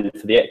 And then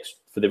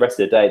for the rest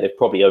of the day, they've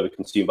probably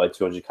overconsumed by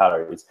 200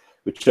 calories,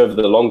 which over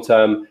the long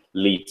term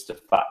leads to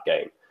fat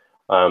gain,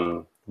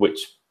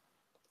 which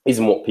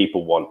isn't what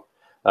people want.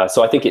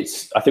 So I think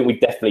we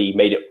definitely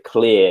made it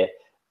clear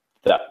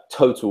that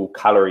total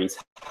calories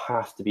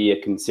have to be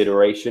a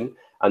consideration,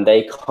 and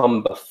they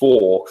come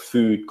before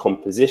food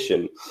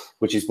composition,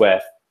 which is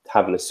where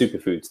having the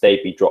superfoods,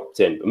 they'd be dropped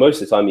in. But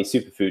most of the time, these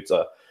superfoods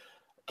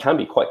can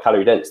be quite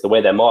calorie dense, the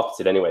way they're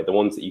marketed anyway, the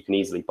ones that you can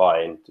easily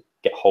buy and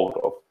get hold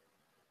of.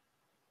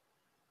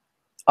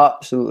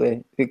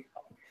 Absolutely.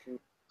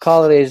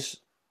 Calories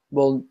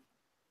will,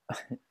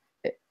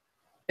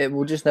 it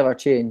will just never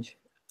change.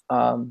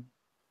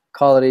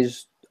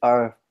 Calories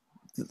are,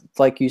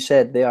 like you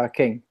said, they are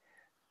king,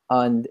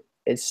 and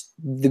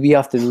we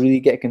have to really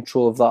get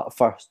control of that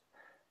first.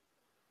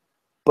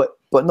 But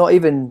not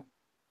even,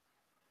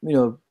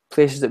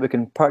 places that we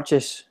can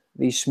purchase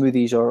these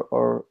smoothies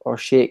or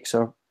shakes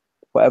or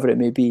whatever it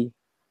may be.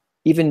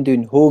 Even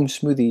doing home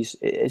smoothies,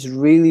 it's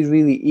really,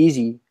 really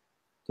easy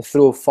to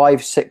throw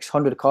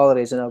 500-600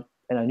 calories in a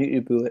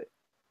NutriBullet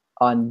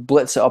and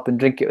blitz it up and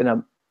drink it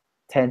in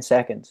 10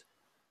 seconds.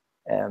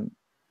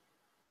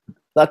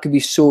 That could be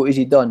so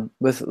easy done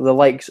with the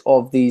likes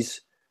of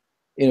these,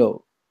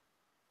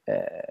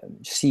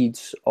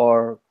 seeds,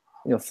 or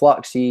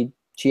flaxseed,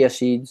 chia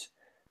seeds,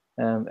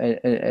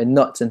 and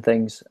nuts and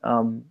things.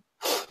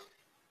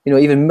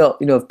 Even milk.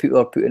 If people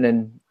are putting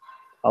in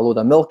a load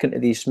of milk into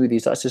these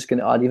smoothies, that's just going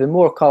to add even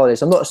more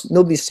calories.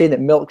 Nobody's saying that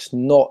milk's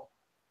not,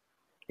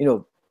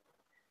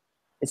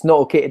 it's not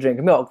okay to drink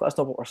milk. That's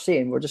not what we're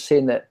saying. We're just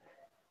saying that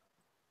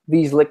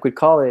these liquid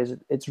calories,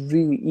 it's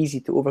really easy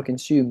to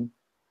overconsume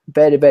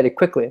very, very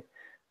quickly.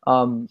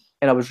 And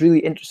I was really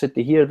interested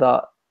to hear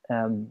that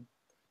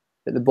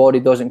that the body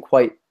doesn't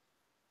quite,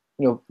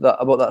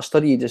 about that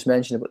study you just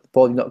mentioned about the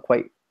body not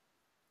quite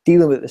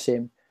dealing with it the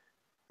same.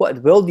 What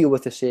it will deal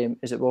with the same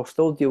is it will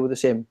still deal with the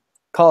same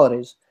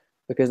calories,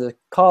 because the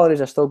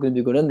calories are still going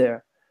to be going in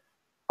there.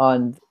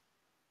 And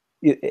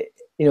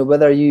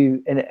whether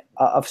you, and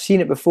I've seen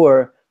it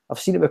before. I've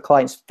seen it with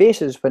clients'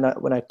 faces when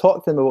I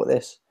talk to them about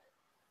this,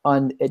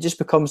 and it just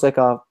becomes like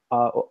a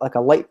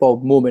light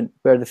bulb moment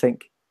where they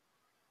think,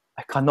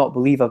 I cannot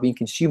believe I've been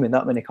consuming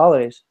that many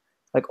calories.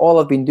 Like, all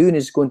I've been doing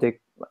is going to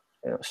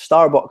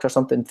Starbucks or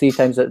something 3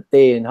 times a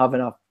day and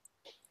having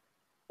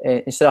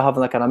instead of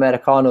having like an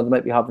Americano, they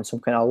might be having some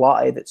kind of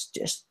latte that's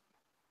just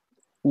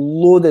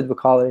loaded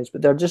with calories,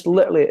 but they're just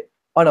literally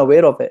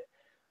unaware of it.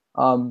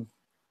 And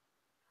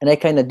I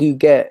kind of do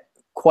get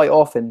quite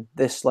often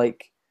this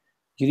like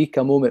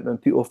eureka moment when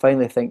people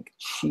finally think,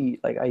 gee,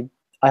 like I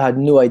had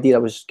no idea I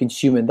was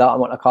consuming that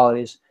amount of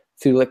calories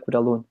through liquid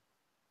alone.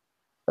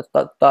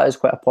 That is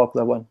quite a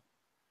popular one.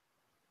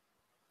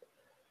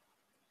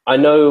 I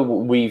know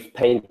we've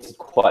painted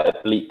quite a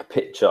bleak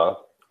picture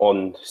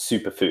on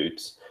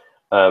superfoods,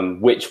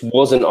 which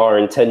wasn't our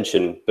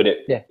intention, but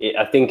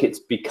I think it's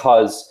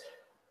because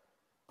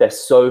they're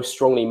so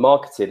strongly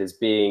marketed as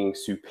being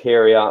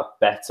superior,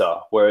 better,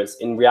 whereas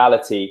in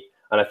reality,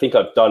 and I think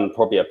I've done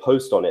probably a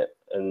post on it,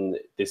 and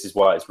this is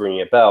why it's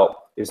ringing a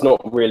bell, it's not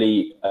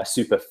really a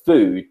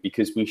superfood,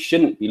 because we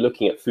shouldn't be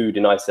looking at food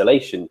in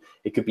isolation.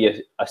 It could be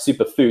a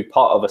superfood,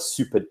 part of a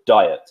super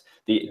diet,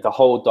 the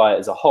whole diet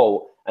as a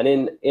whole. And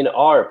in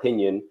our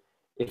opinion,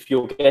 if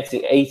you're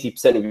getting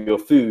 80% of your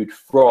food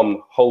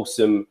from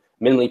wholesome,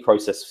 minimally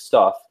processed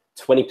stuff,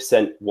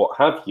 20% what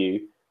have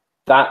you,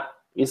 that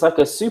is like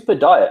a super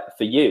diet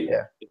for you.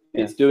 Yeah.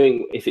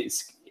 If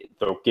it's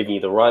giving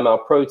you the right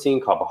amount of protein,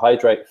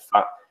 carbohydrate,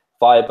 fat,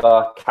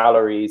 fiber,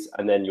 calories,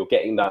 and then you're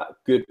getting that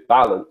good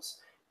balance,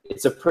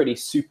 it's a pretty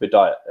super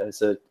diet.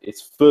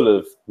 It's full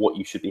of what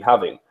you should be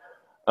having.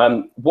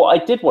 What I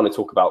did want to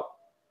talk about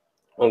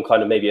on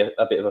kind of maybe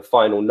a bit of a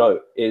final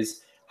note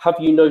is, have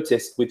you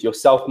noticed with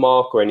yourself,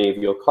 Mark, or any of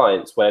your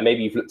clients, where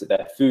maybe you've looked at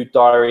their food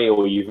diary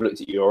or you've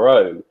looked at your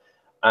own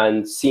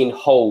and seen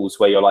holes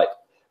where you're like,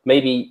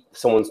 maybe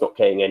someone's not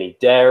getting any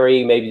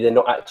dairy, maybe they're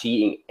not actually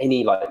eating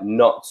any like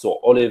nuts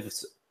or olive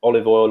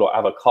oil or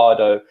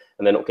avocado,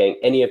 and they're not getting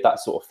any of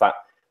that sort of fat.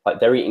 Like,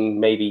 they're eating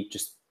maybe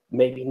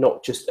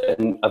not just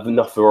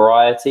enough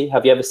variety.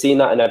 Have you ever seen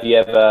that? And have you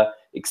ever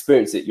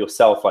experienced it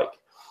yourself, like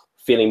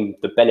feeling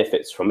the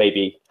benefits from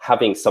maybe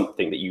having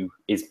something that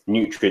is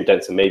nutrient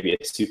dense and maybe a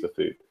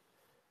superfood?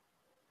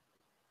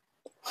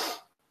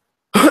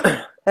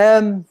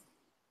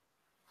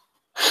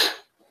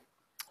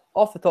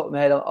 Off the top of my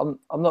head,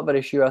 I'm not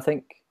very sure. I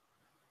think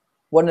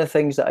one of the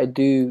things that I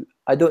do,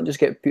 I don't just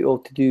get people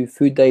to do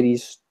food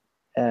diaries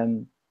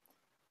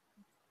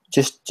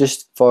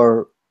just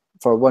for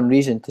one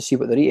reason, to see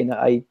what they're eating.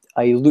 I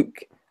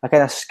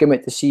kind of skim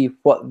it to see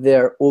what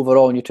their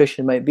overall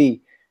nutrition might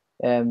be,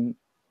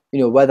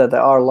 whether they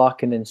are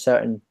lacking in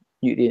certain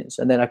nutrients,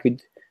 and then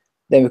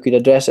we could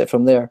address it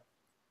from there.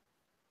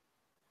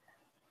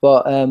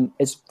 But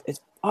it's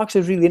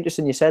actually really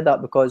interesting you said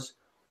that, because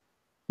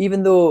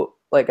even though,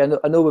 like, I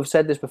know we've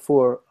said this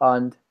before,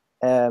 and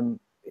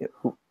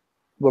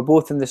we're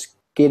both in this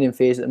gaining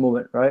phase at the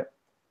moment, right?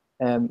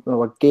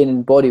 We're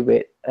gaining body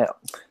weight.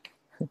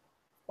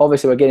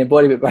 Obviously, we're gaining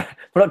body weight, but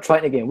we're not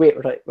trying to gain weight.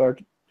 We're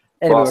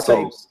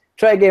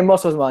trying to gain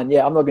muscles, man.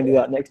 Yeah, I'm not going to do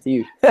that next to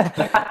you.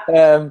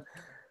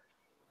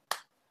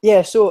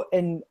 Yeah, so,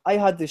 and I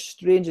had the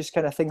strangest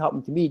kind of thing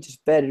happen to me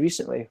just very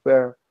recently,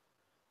 where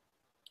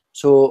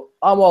So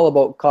I'm all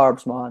about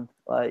carbs, man.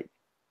 Like,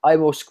 I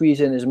will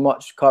squeeze in as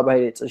much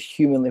carbohydrates as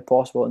humanly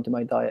possible into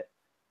my diet,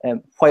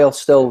 while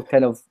still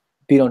kind of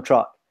being on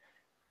track.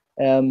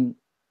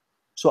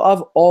 So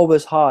I've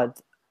always had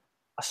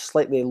a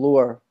slightly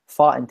lower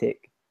fat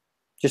intake,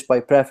 just by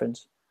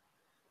preference.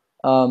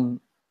 But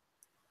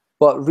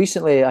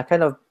recently I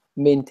kind of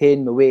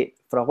maintained my weight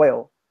for a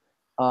while,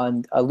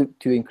 and I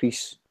looked to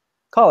increase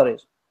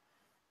calories.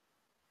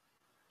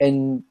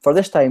 And for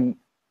this time,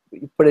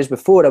 whereas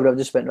before I would have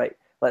just went, right,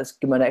 let's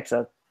give me an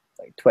extra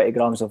like 20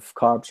 grams of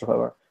carbs or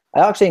whatever. I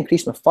actually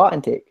increased my fat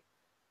intake,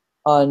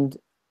 and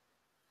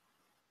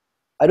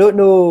I don't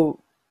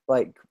know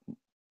like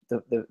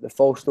the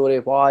full story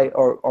of why,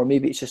 or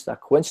maybe it's just a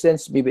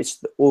coincidence. Maybe it's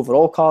the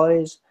overall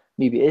calories.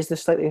 Maybe it is the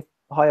slightly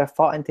higher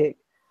fat intake.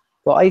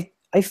 But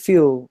I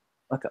feel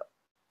like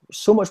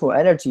so much more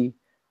energy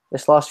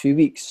this last few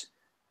weeks,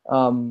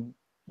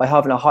 by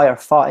having a higher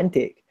fat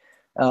intake.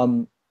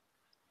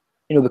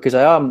 Because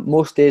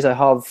most days I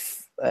have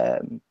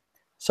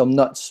some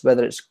nuts,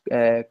 whether it's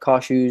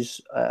cashews,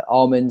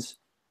 almonds.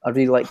 I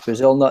really like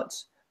Brazil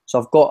nuts. So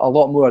I've got a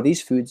lot more of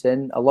these foods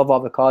in. I love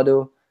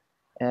avocado.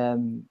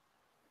 And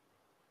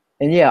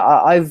yeah,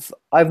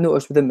 I've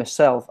noticed within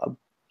myself a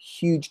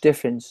huge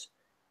difference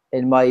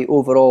in my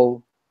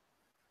overall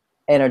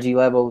energy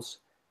levels.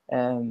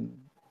 And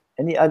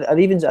I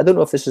don't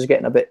know if this is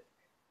getting a bit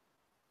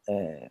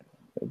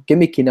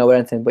gimmicky now or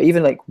anything, but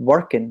even like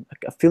working,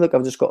 I feel like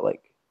I've just got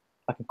like,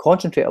 I can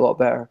concentrate a lot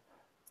better.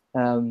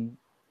 And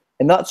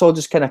that's all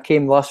just kind of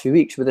came the last few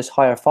weeks with this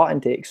higher fat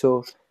intake.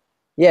 So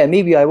yeah,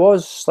 maybe I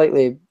was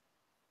slightly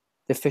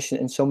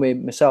deficient in some way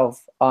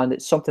myself, and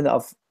it's something that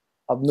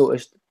I've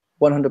noticed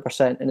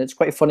 100%. And it's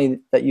quite funny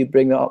that you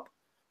bring that up.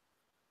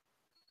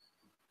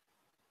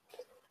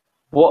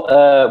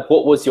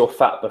 What was your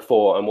fat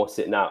before and what's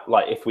it now?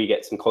 Like, if we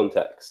get some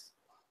context.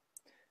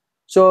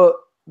 So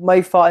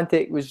my fat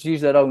intake was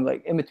usually around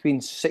like in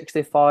between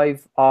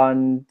 65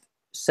 and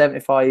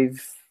 75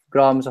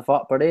 grams of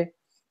fat per day.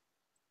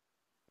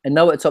 And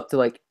now it's up to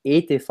like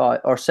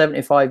 85 or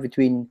 75,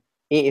 between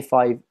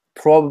 85,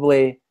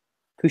 probably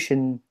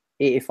pushing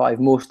 85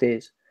 most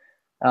days.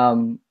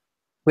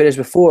 Whereas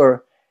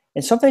before,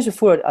 and sometimes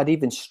before, I'd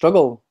even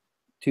struggle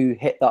to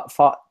hit that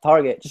fat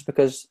target just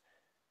because,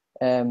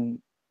 like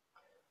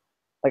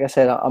I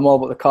said, I'm all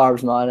about the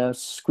carbs, man. I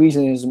was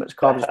squeezing as much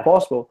carbs as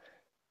possible.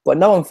 But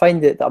now I'm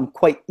finding that I'm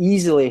quite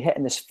easily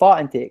hitting this fat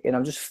intake, and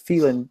I'm just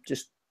feeling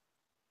just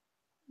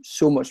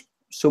so much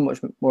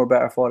more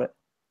better for it.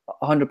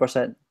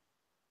 100%.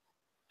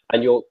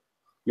 And your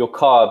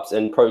carbs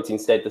and protein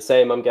stayed the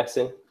same, I'm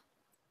guessing?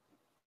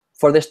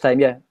 For this time,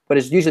 yeah. But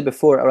it's usually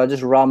before, I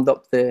just rammed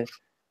up the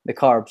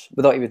carbs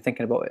without even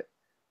thinking about it.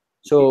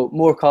 So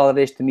more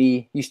calories to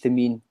me used to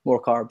mean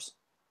more carbs,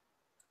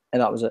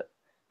 and that was it.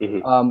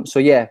 Mm-hmm. So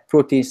yeah,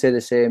 protein stayed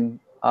the same,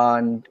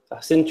 and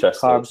that's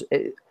interesting. Carbs.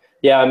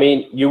 Yeah, I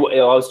mean,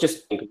 I was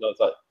just thinking, because I was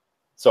like,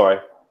 sorry.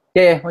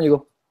 Yeah, on you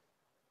go.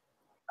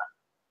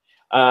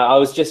 I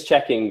was just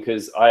checking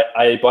because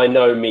I by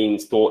no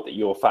means thought that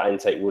your fat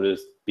intake would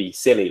be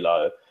silly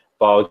low,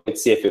 but I wanted to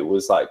see if it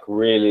was like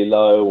really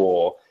low,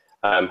 or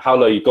how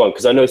low you've gone.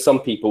 Because I know some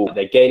people,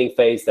 they're gaining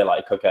phase, they're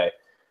like, okay,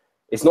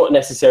 it's not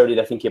necessarily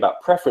they're thinking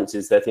about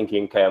preferences, they're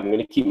thinking, okay, I'm going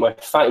to keep my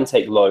fat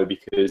intake low,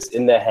 because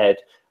in their head,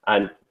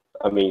 and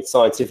I mean,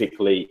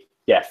 scientifically,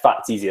 yeah,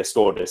 fat's easier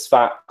stored as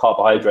fat,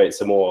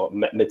 carbohydrates are more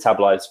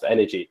metabolized for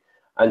energy.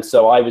 And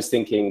so I was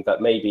thinking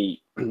that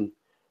maybe,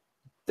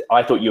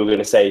 I thought you were going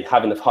to say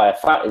having the higher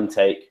fat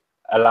intake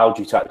allowed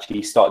you to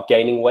actually start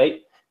gaining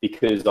weight,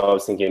 because I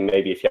was thinking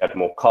maybe if you had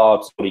more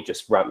carbs, it body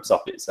just ramps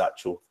up its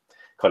actual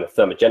kind of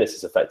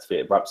thermogenesis effectively.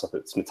 It ramps up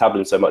its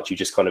metabolism so much you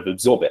just kind of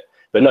absorb it.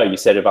 But no, you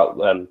said about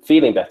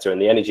feeling better and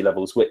the energy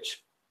levels,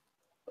 which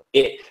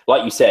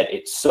like you said,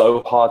 it's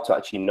so hard to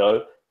actually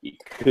know.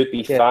 It could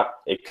be fat.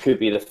 It could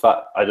be the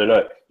fat. I don't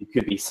know. It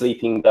could be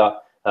sleeping better.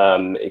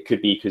 It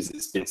could be because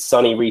it's been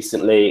sunny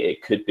recently.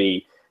 It could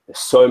be, there's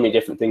so many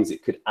different things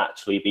it could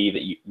actually be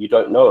that you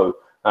don't know.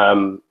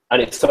 And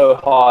it's so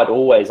hard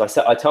always.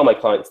 I tell my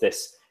clients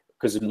this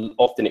because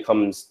often it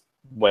comes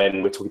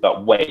when we're talking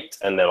about weight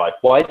and they're like,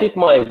 why did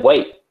my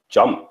weight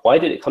jump? Why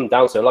did it come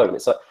down so low? And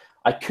it's like,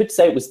 I could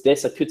say it was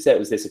this, I could say it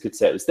was this, I could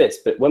say it was this.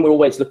 But when we're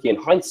always looking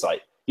in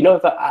hindsight, you know,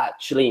 if I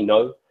actually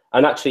know,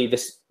 and actually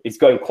this is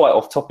going quite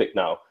off topic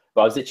now,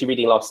 but I was literally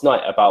reading last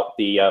night about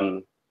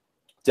the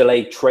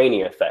delayed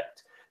training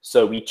effect.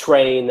 So we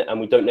train and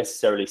we don't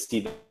necessarily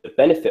see the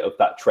benefit of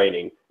that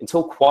training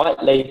until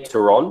quite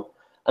later on.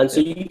 And so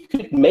you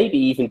could maybe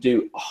even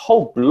do a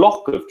whole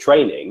block of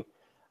training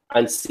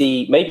and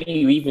see, maybe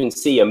you even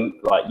see,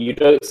 like you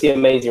don't see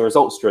amazing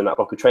results during that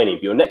block of training,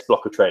 but your next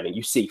block of training,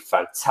 you see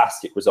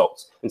fantastic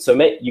results. And so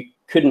you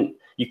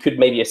could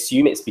maybe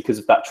assume it's because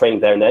of that training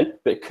there and then,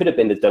 but it could have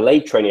been the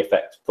delayed training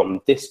effect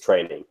from this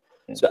training.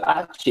 So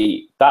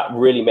actually that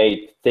really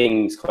made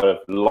things kind of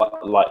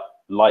like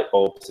light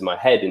bulbs in my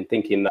head, and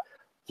thinking that,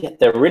 yeah,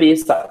 there really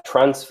is that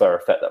transfer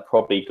effect that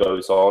probably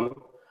goes on.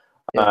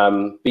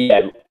 But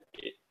yeah,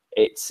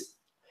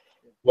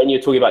 when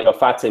you're talking about your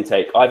fat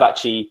intake, I've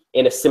actually,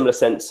 in a similar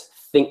sense,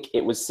 think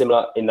it was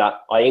similar in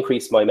that I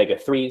increased my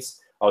omega-3s.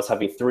 I was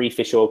having 3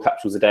 fish oil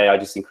capsules a day. I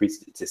just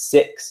increased it to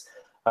 6,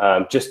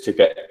 just to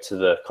get to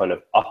the kind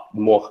of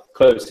more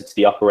closer to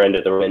the upper end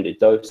of the recommended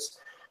dose.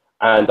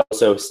 And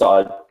also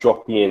started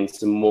dropping in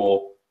some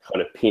more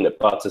kind of peanut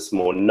butter, some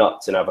more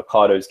nuts and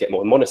avocados, get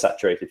more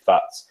monosaturated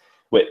fats,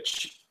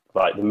 which,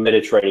 like, the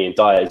Mediterranean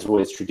diet has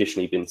always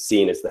traditionally been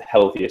seen as the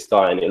healthiest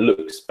diet, and it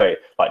looks very,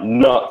 like,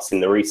 nuts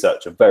in the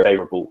research are very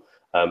favorable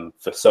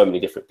for so many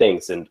different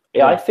things. And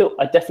yeah,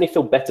 I definitely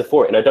feel better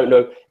for it. And I don't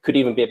know, it could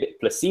even be a bit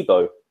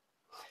placebo.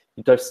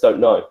 You just don't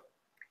know.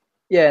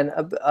 Yeah,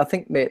 and I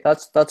think, mate,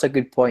 that's a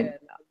good point.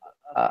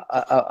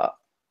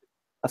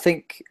 I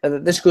think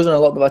this goes on a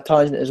lot of a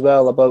tangent as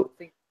well about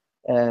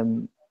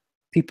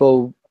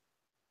people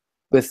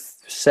with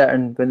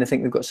certain, when they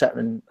think they've got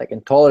certain, like,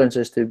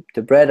 intolerances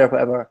to bread or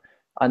whatever,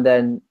 and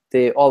then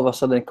they all of a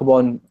sudden come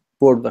on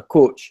board with a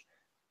coach.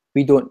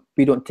 We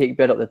don't take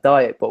bread out of the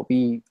diet, but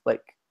we,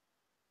 like,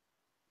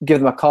 give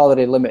them a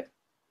calorie limit,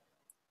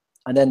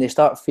 and then they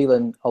start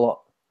feeling a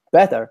lot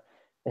better.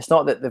 It's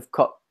not that they've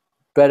cut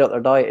bread out their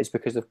diet, it's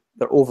because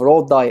their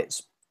overall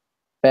diet's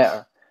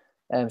better.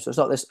 So it's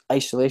not this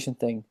isolation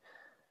thing.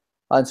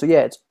 And so,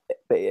 yeah,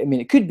 I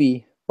mean, it could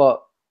be,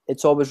 but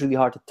it's always really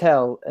hard to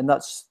tell. And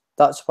that's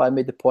why I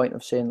made the point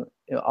of saying,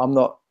 you know, I'm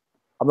not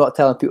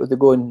telling people to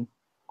go on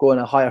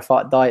a higher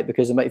fat diet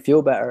because they might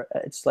feel better.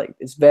 It's like,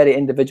 it's very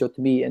individual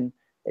to me, and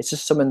it's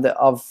just something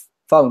that I've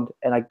found.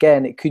 And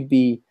again, it could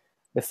be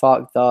the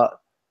fact that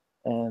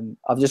I'm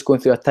just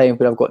going through a time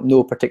where I've got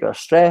no particular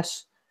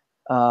stress.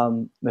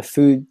 My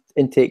food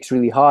intake's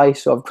really high,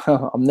 so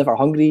I'm never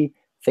hungry.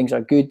 Things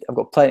are good. I've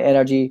got plenty of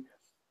energy.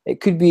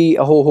 It could be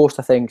a whole host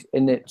of things,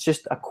 and it's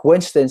just a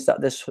coincidence that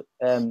this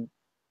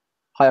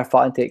higher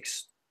fat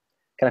intake's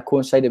kind of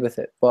coincided with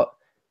it. But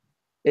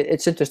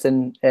it's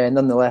interesting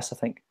nonetheless, I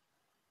think.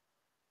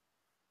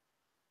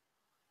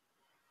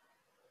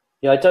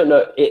 Yeah, I don't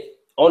know.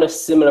 On a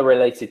similar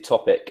related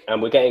topic,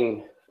 and we're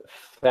getting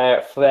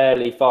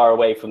fairly far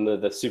away from the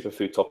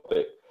superfood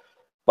topic,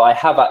 but I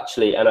have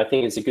actually, and I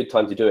think it's a good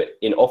time to do it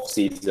in off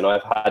season.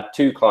 I've had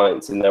 2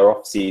 clients in their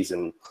off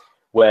season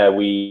where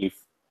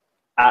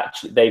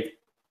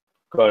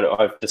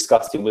I've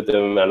discussed it with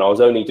them, and I was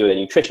only doing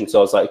nutrition. So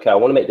I was like, okay, I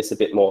want to make this a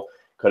bit more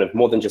kind of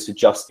more than just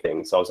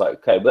adjusting. So I was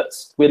like, okay,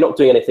 we're not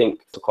doing anything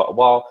for quite a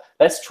while.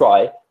 Let's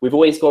try. We've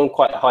always gone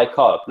quite high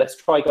carb. Let's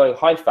try going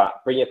high fat,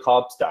 bring your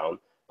carbs down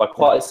by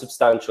quite a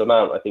substantial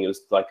amount. I think it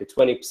was like a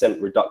 20%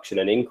 reduction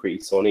and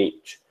increase on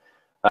each,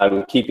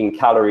 keeping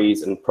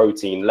calories and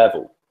protein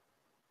level,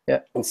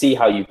 and see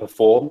how you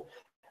perform.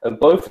 And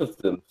both of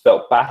them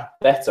felt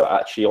better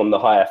actually on the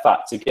higher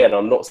fats. Again,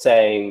 I'm not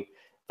saying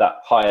that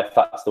higher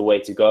fat's the way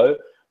to go,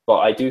 but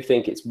I do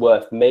think it's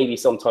worth maybe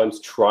sometimes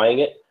trying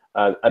it.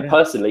 And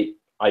personally,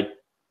 I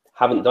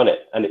haven't done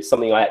it, and it's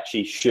something I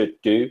actually should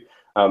do.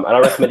 And I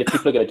recommend if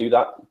people are going to do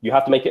that, you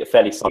have to make it a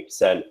fairly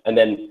 60%, and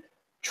then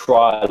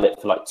trial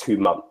it for like 2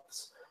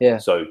 months. Yeah.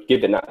 So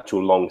give it an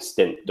actual long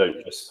stint.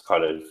 Don't just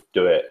kind of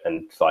do it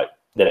and like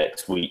the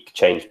next week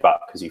change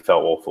back because you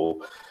felt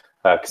awful,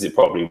 because it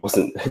probably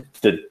wasn't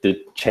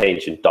the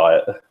change in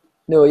diet.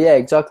 No, yeah,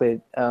 exactly.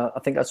 I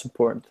think that's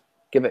important.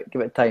 Give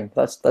it time.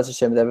 That's the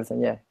same with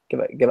everything. Yeah, give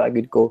it a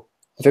good go.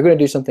 If you're going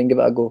to do something, give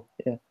it a go.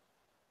 Yeah.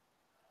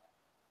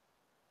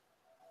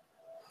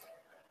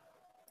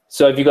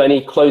 So have you got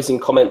any closing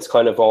comments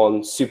kind of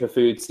on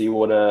superfoods that you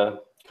want to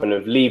kind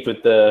of leave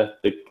with the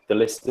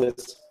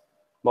listeners,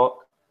 Mark?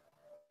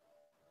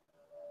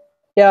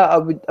 Yeah, I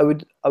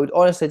would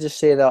honestly just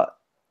say that,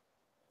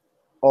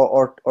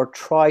 or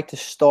try to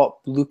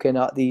stop looking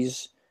at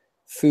these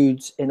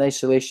foods in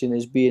isolation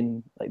as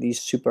being like these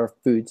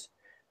superfoods.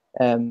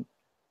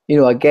 You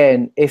know,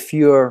 again, if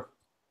you're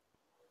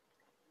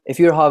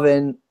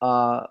having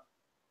a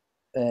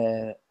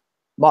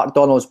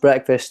McDonald's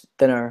breakfast,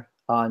 dinner,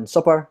 and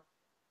supper,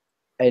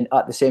 and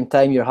at the same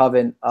time you're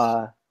having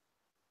a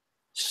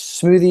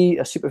smoothie,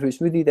 a superfood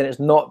smoothie, then it's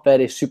not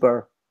very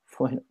super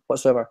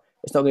whatsoever.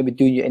 It's not going to be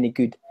doing you any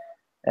good.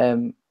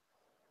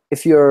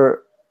 If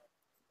you're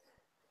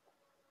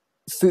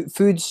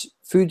foods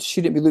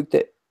shouldn't be looked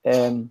at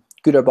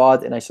good or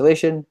bad in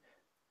isolation.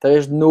 There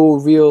is no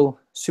real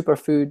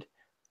superfood,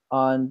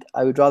 and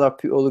I would rather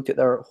people look at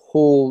their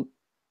whole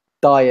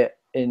diet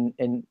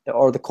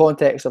or the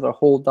context of their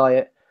whole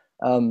diet.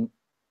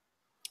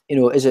 You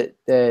know, is it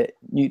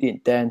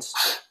nutrient dense?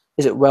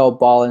 Is it well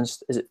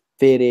balanced? Is it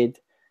varied?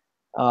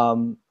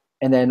 And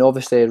then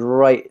obviously,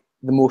 the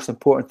most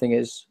important thing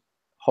is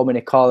how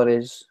many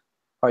calories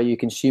are you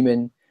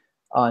consuming,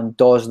 and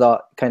does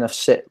that kind of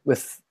sit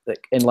with,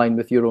 like, in line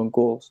with your own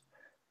goals?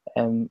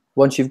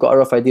 Once you've got a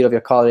rough idea of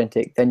your calorie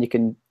intake, then you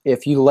can,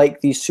 if you like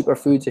these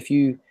superfoods, if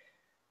you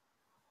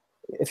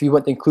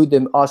want to include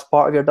them as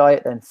part of your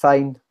diet, then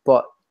fine,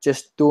 but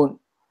just don't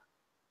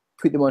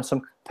put them on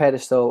some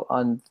pedestal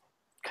and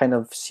kind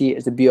of see it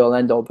as the be all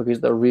end all,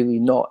 because they're really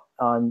not.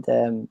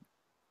 And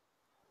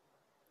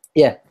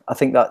yeah, I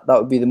think that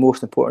would be the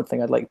most important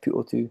thing I'd like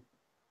people to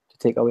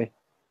take away.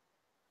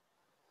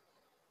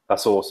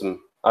 That's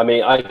awesome. I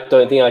mean, I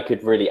don't think I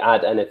could really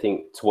add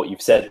anything to what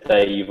you've said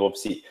there. You've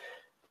obviously,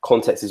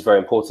 context is very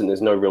important. There's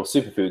no real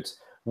superfoods.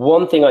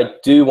 One thing I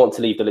do want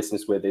to leave the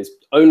listeners with is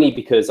only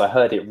because I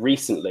heard it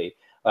recently,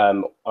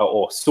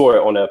 or saw it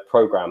on a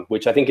program,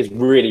 which I think is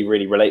really,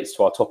 really relates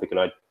to our topic, and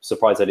I'm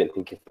surprised I didn't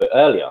think of it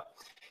earlier,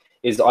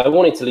 is I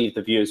wanted to leave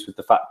the viewers with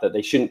the fact that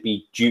they shouldn't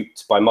be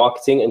duped by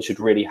marketing and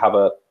should really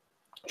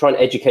try and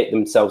educate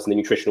themselves in the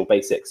nutritional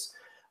basics,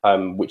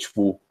 which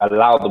will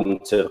allow them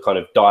to kind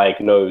of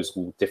diagnose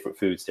all different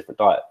foods, different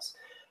diets.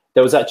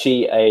 There was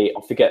actually I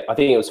think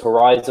it was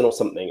Horizon or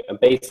something, and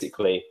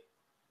basically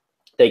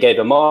they gave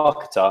a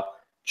marketer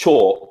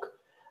chalk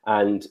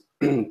and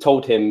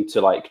told him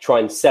to like try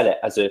and sell it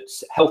as a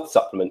health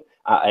supplement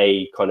at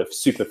a kind of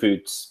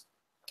superfoods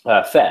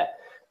fair.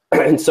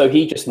 And so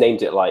he just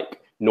named it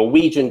like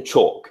Norwegian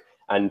chalk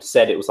and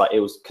said it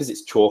was because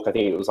it's chalk. I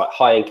think it was like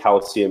high in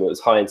calcium. It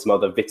was high in some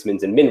other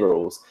vitamins and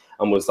minerals,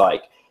 and was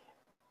like,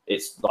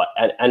 it's like,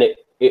 and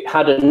it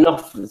had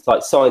enough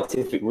like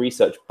scientific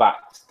research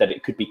backed that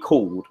it could be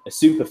called a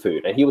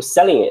superfood. And he was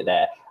selling it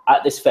there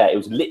at this fair. It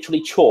was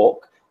literally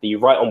chalk that you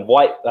write on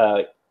white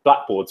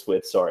blackboards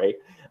with,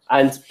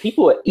 and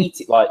people were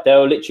eating, like they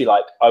were literally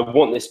like, I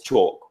want this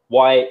chalk.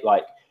 Why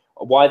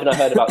haven't I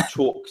heard about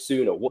chalk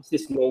sooner? What's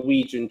this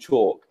Norwegian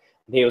chalk?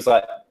 And he was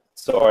like,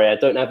 sorry, I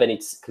don't have any,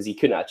 because he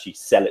couldn't actually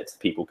sell it to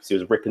people because he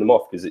was ripping them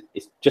off because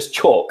it's just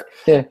chalk.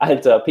 Yeah.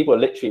 And people are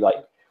literally like,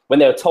 when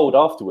they were told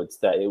afterwards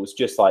that it was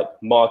just like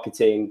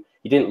marketing,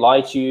 he didn't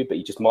lie to you, but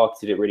he just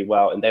marketed it really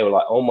well. And they were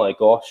like, oh my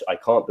gosh, I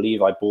can't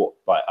believe I thought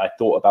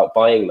about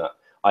buying that.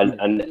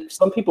 And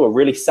some people were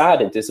really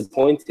sad and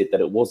disappointed that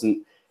it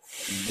wasn't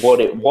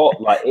what it was.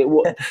 Like it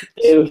was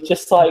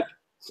just like,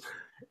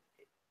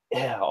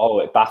 yeah,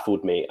 it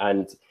baffled me.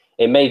 And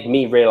it made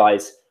me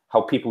realize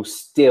how people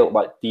still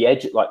like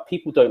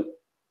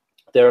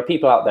there are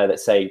people out there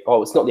that say,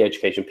 oh, it's not the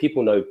education.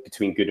 People know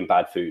between good and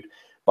bad food.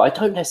 But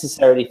I don't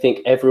necessarily think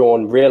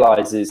everyone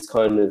realizes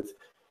kind of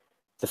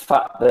the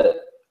fact that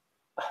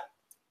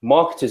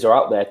marketers are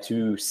out there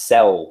to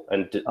sell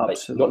and like,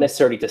 not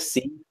necessarily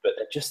deceive, but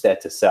they're just there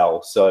to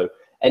sell. So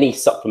any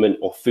supplement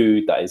or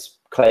food that is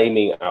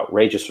claiming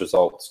outrageous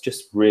results,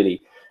 just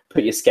really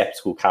put your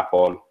skeptical cap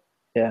on.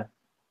 Yeah.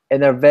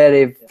 And they're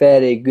very,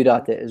 very good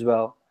at it as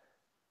well.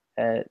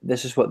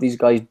 This is what these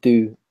guys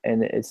do,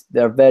 and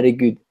they're very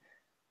good.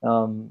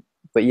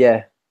 But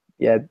yeah,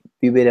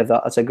 beware of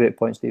that. That's a great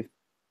point, Steve.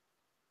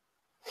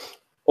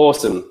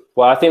 Awesome.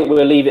 Well, I think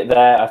we'll leave it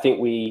there. I think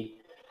we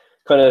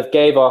kind of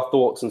gave our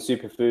thoughts on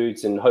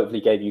superfoods and hopefully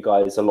gave you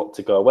guys a lot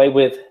to go away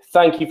with.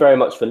 Thank you very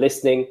much for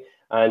listening,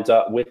 and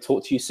we'll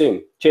talk to you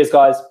soon. Cheers,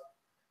 guys.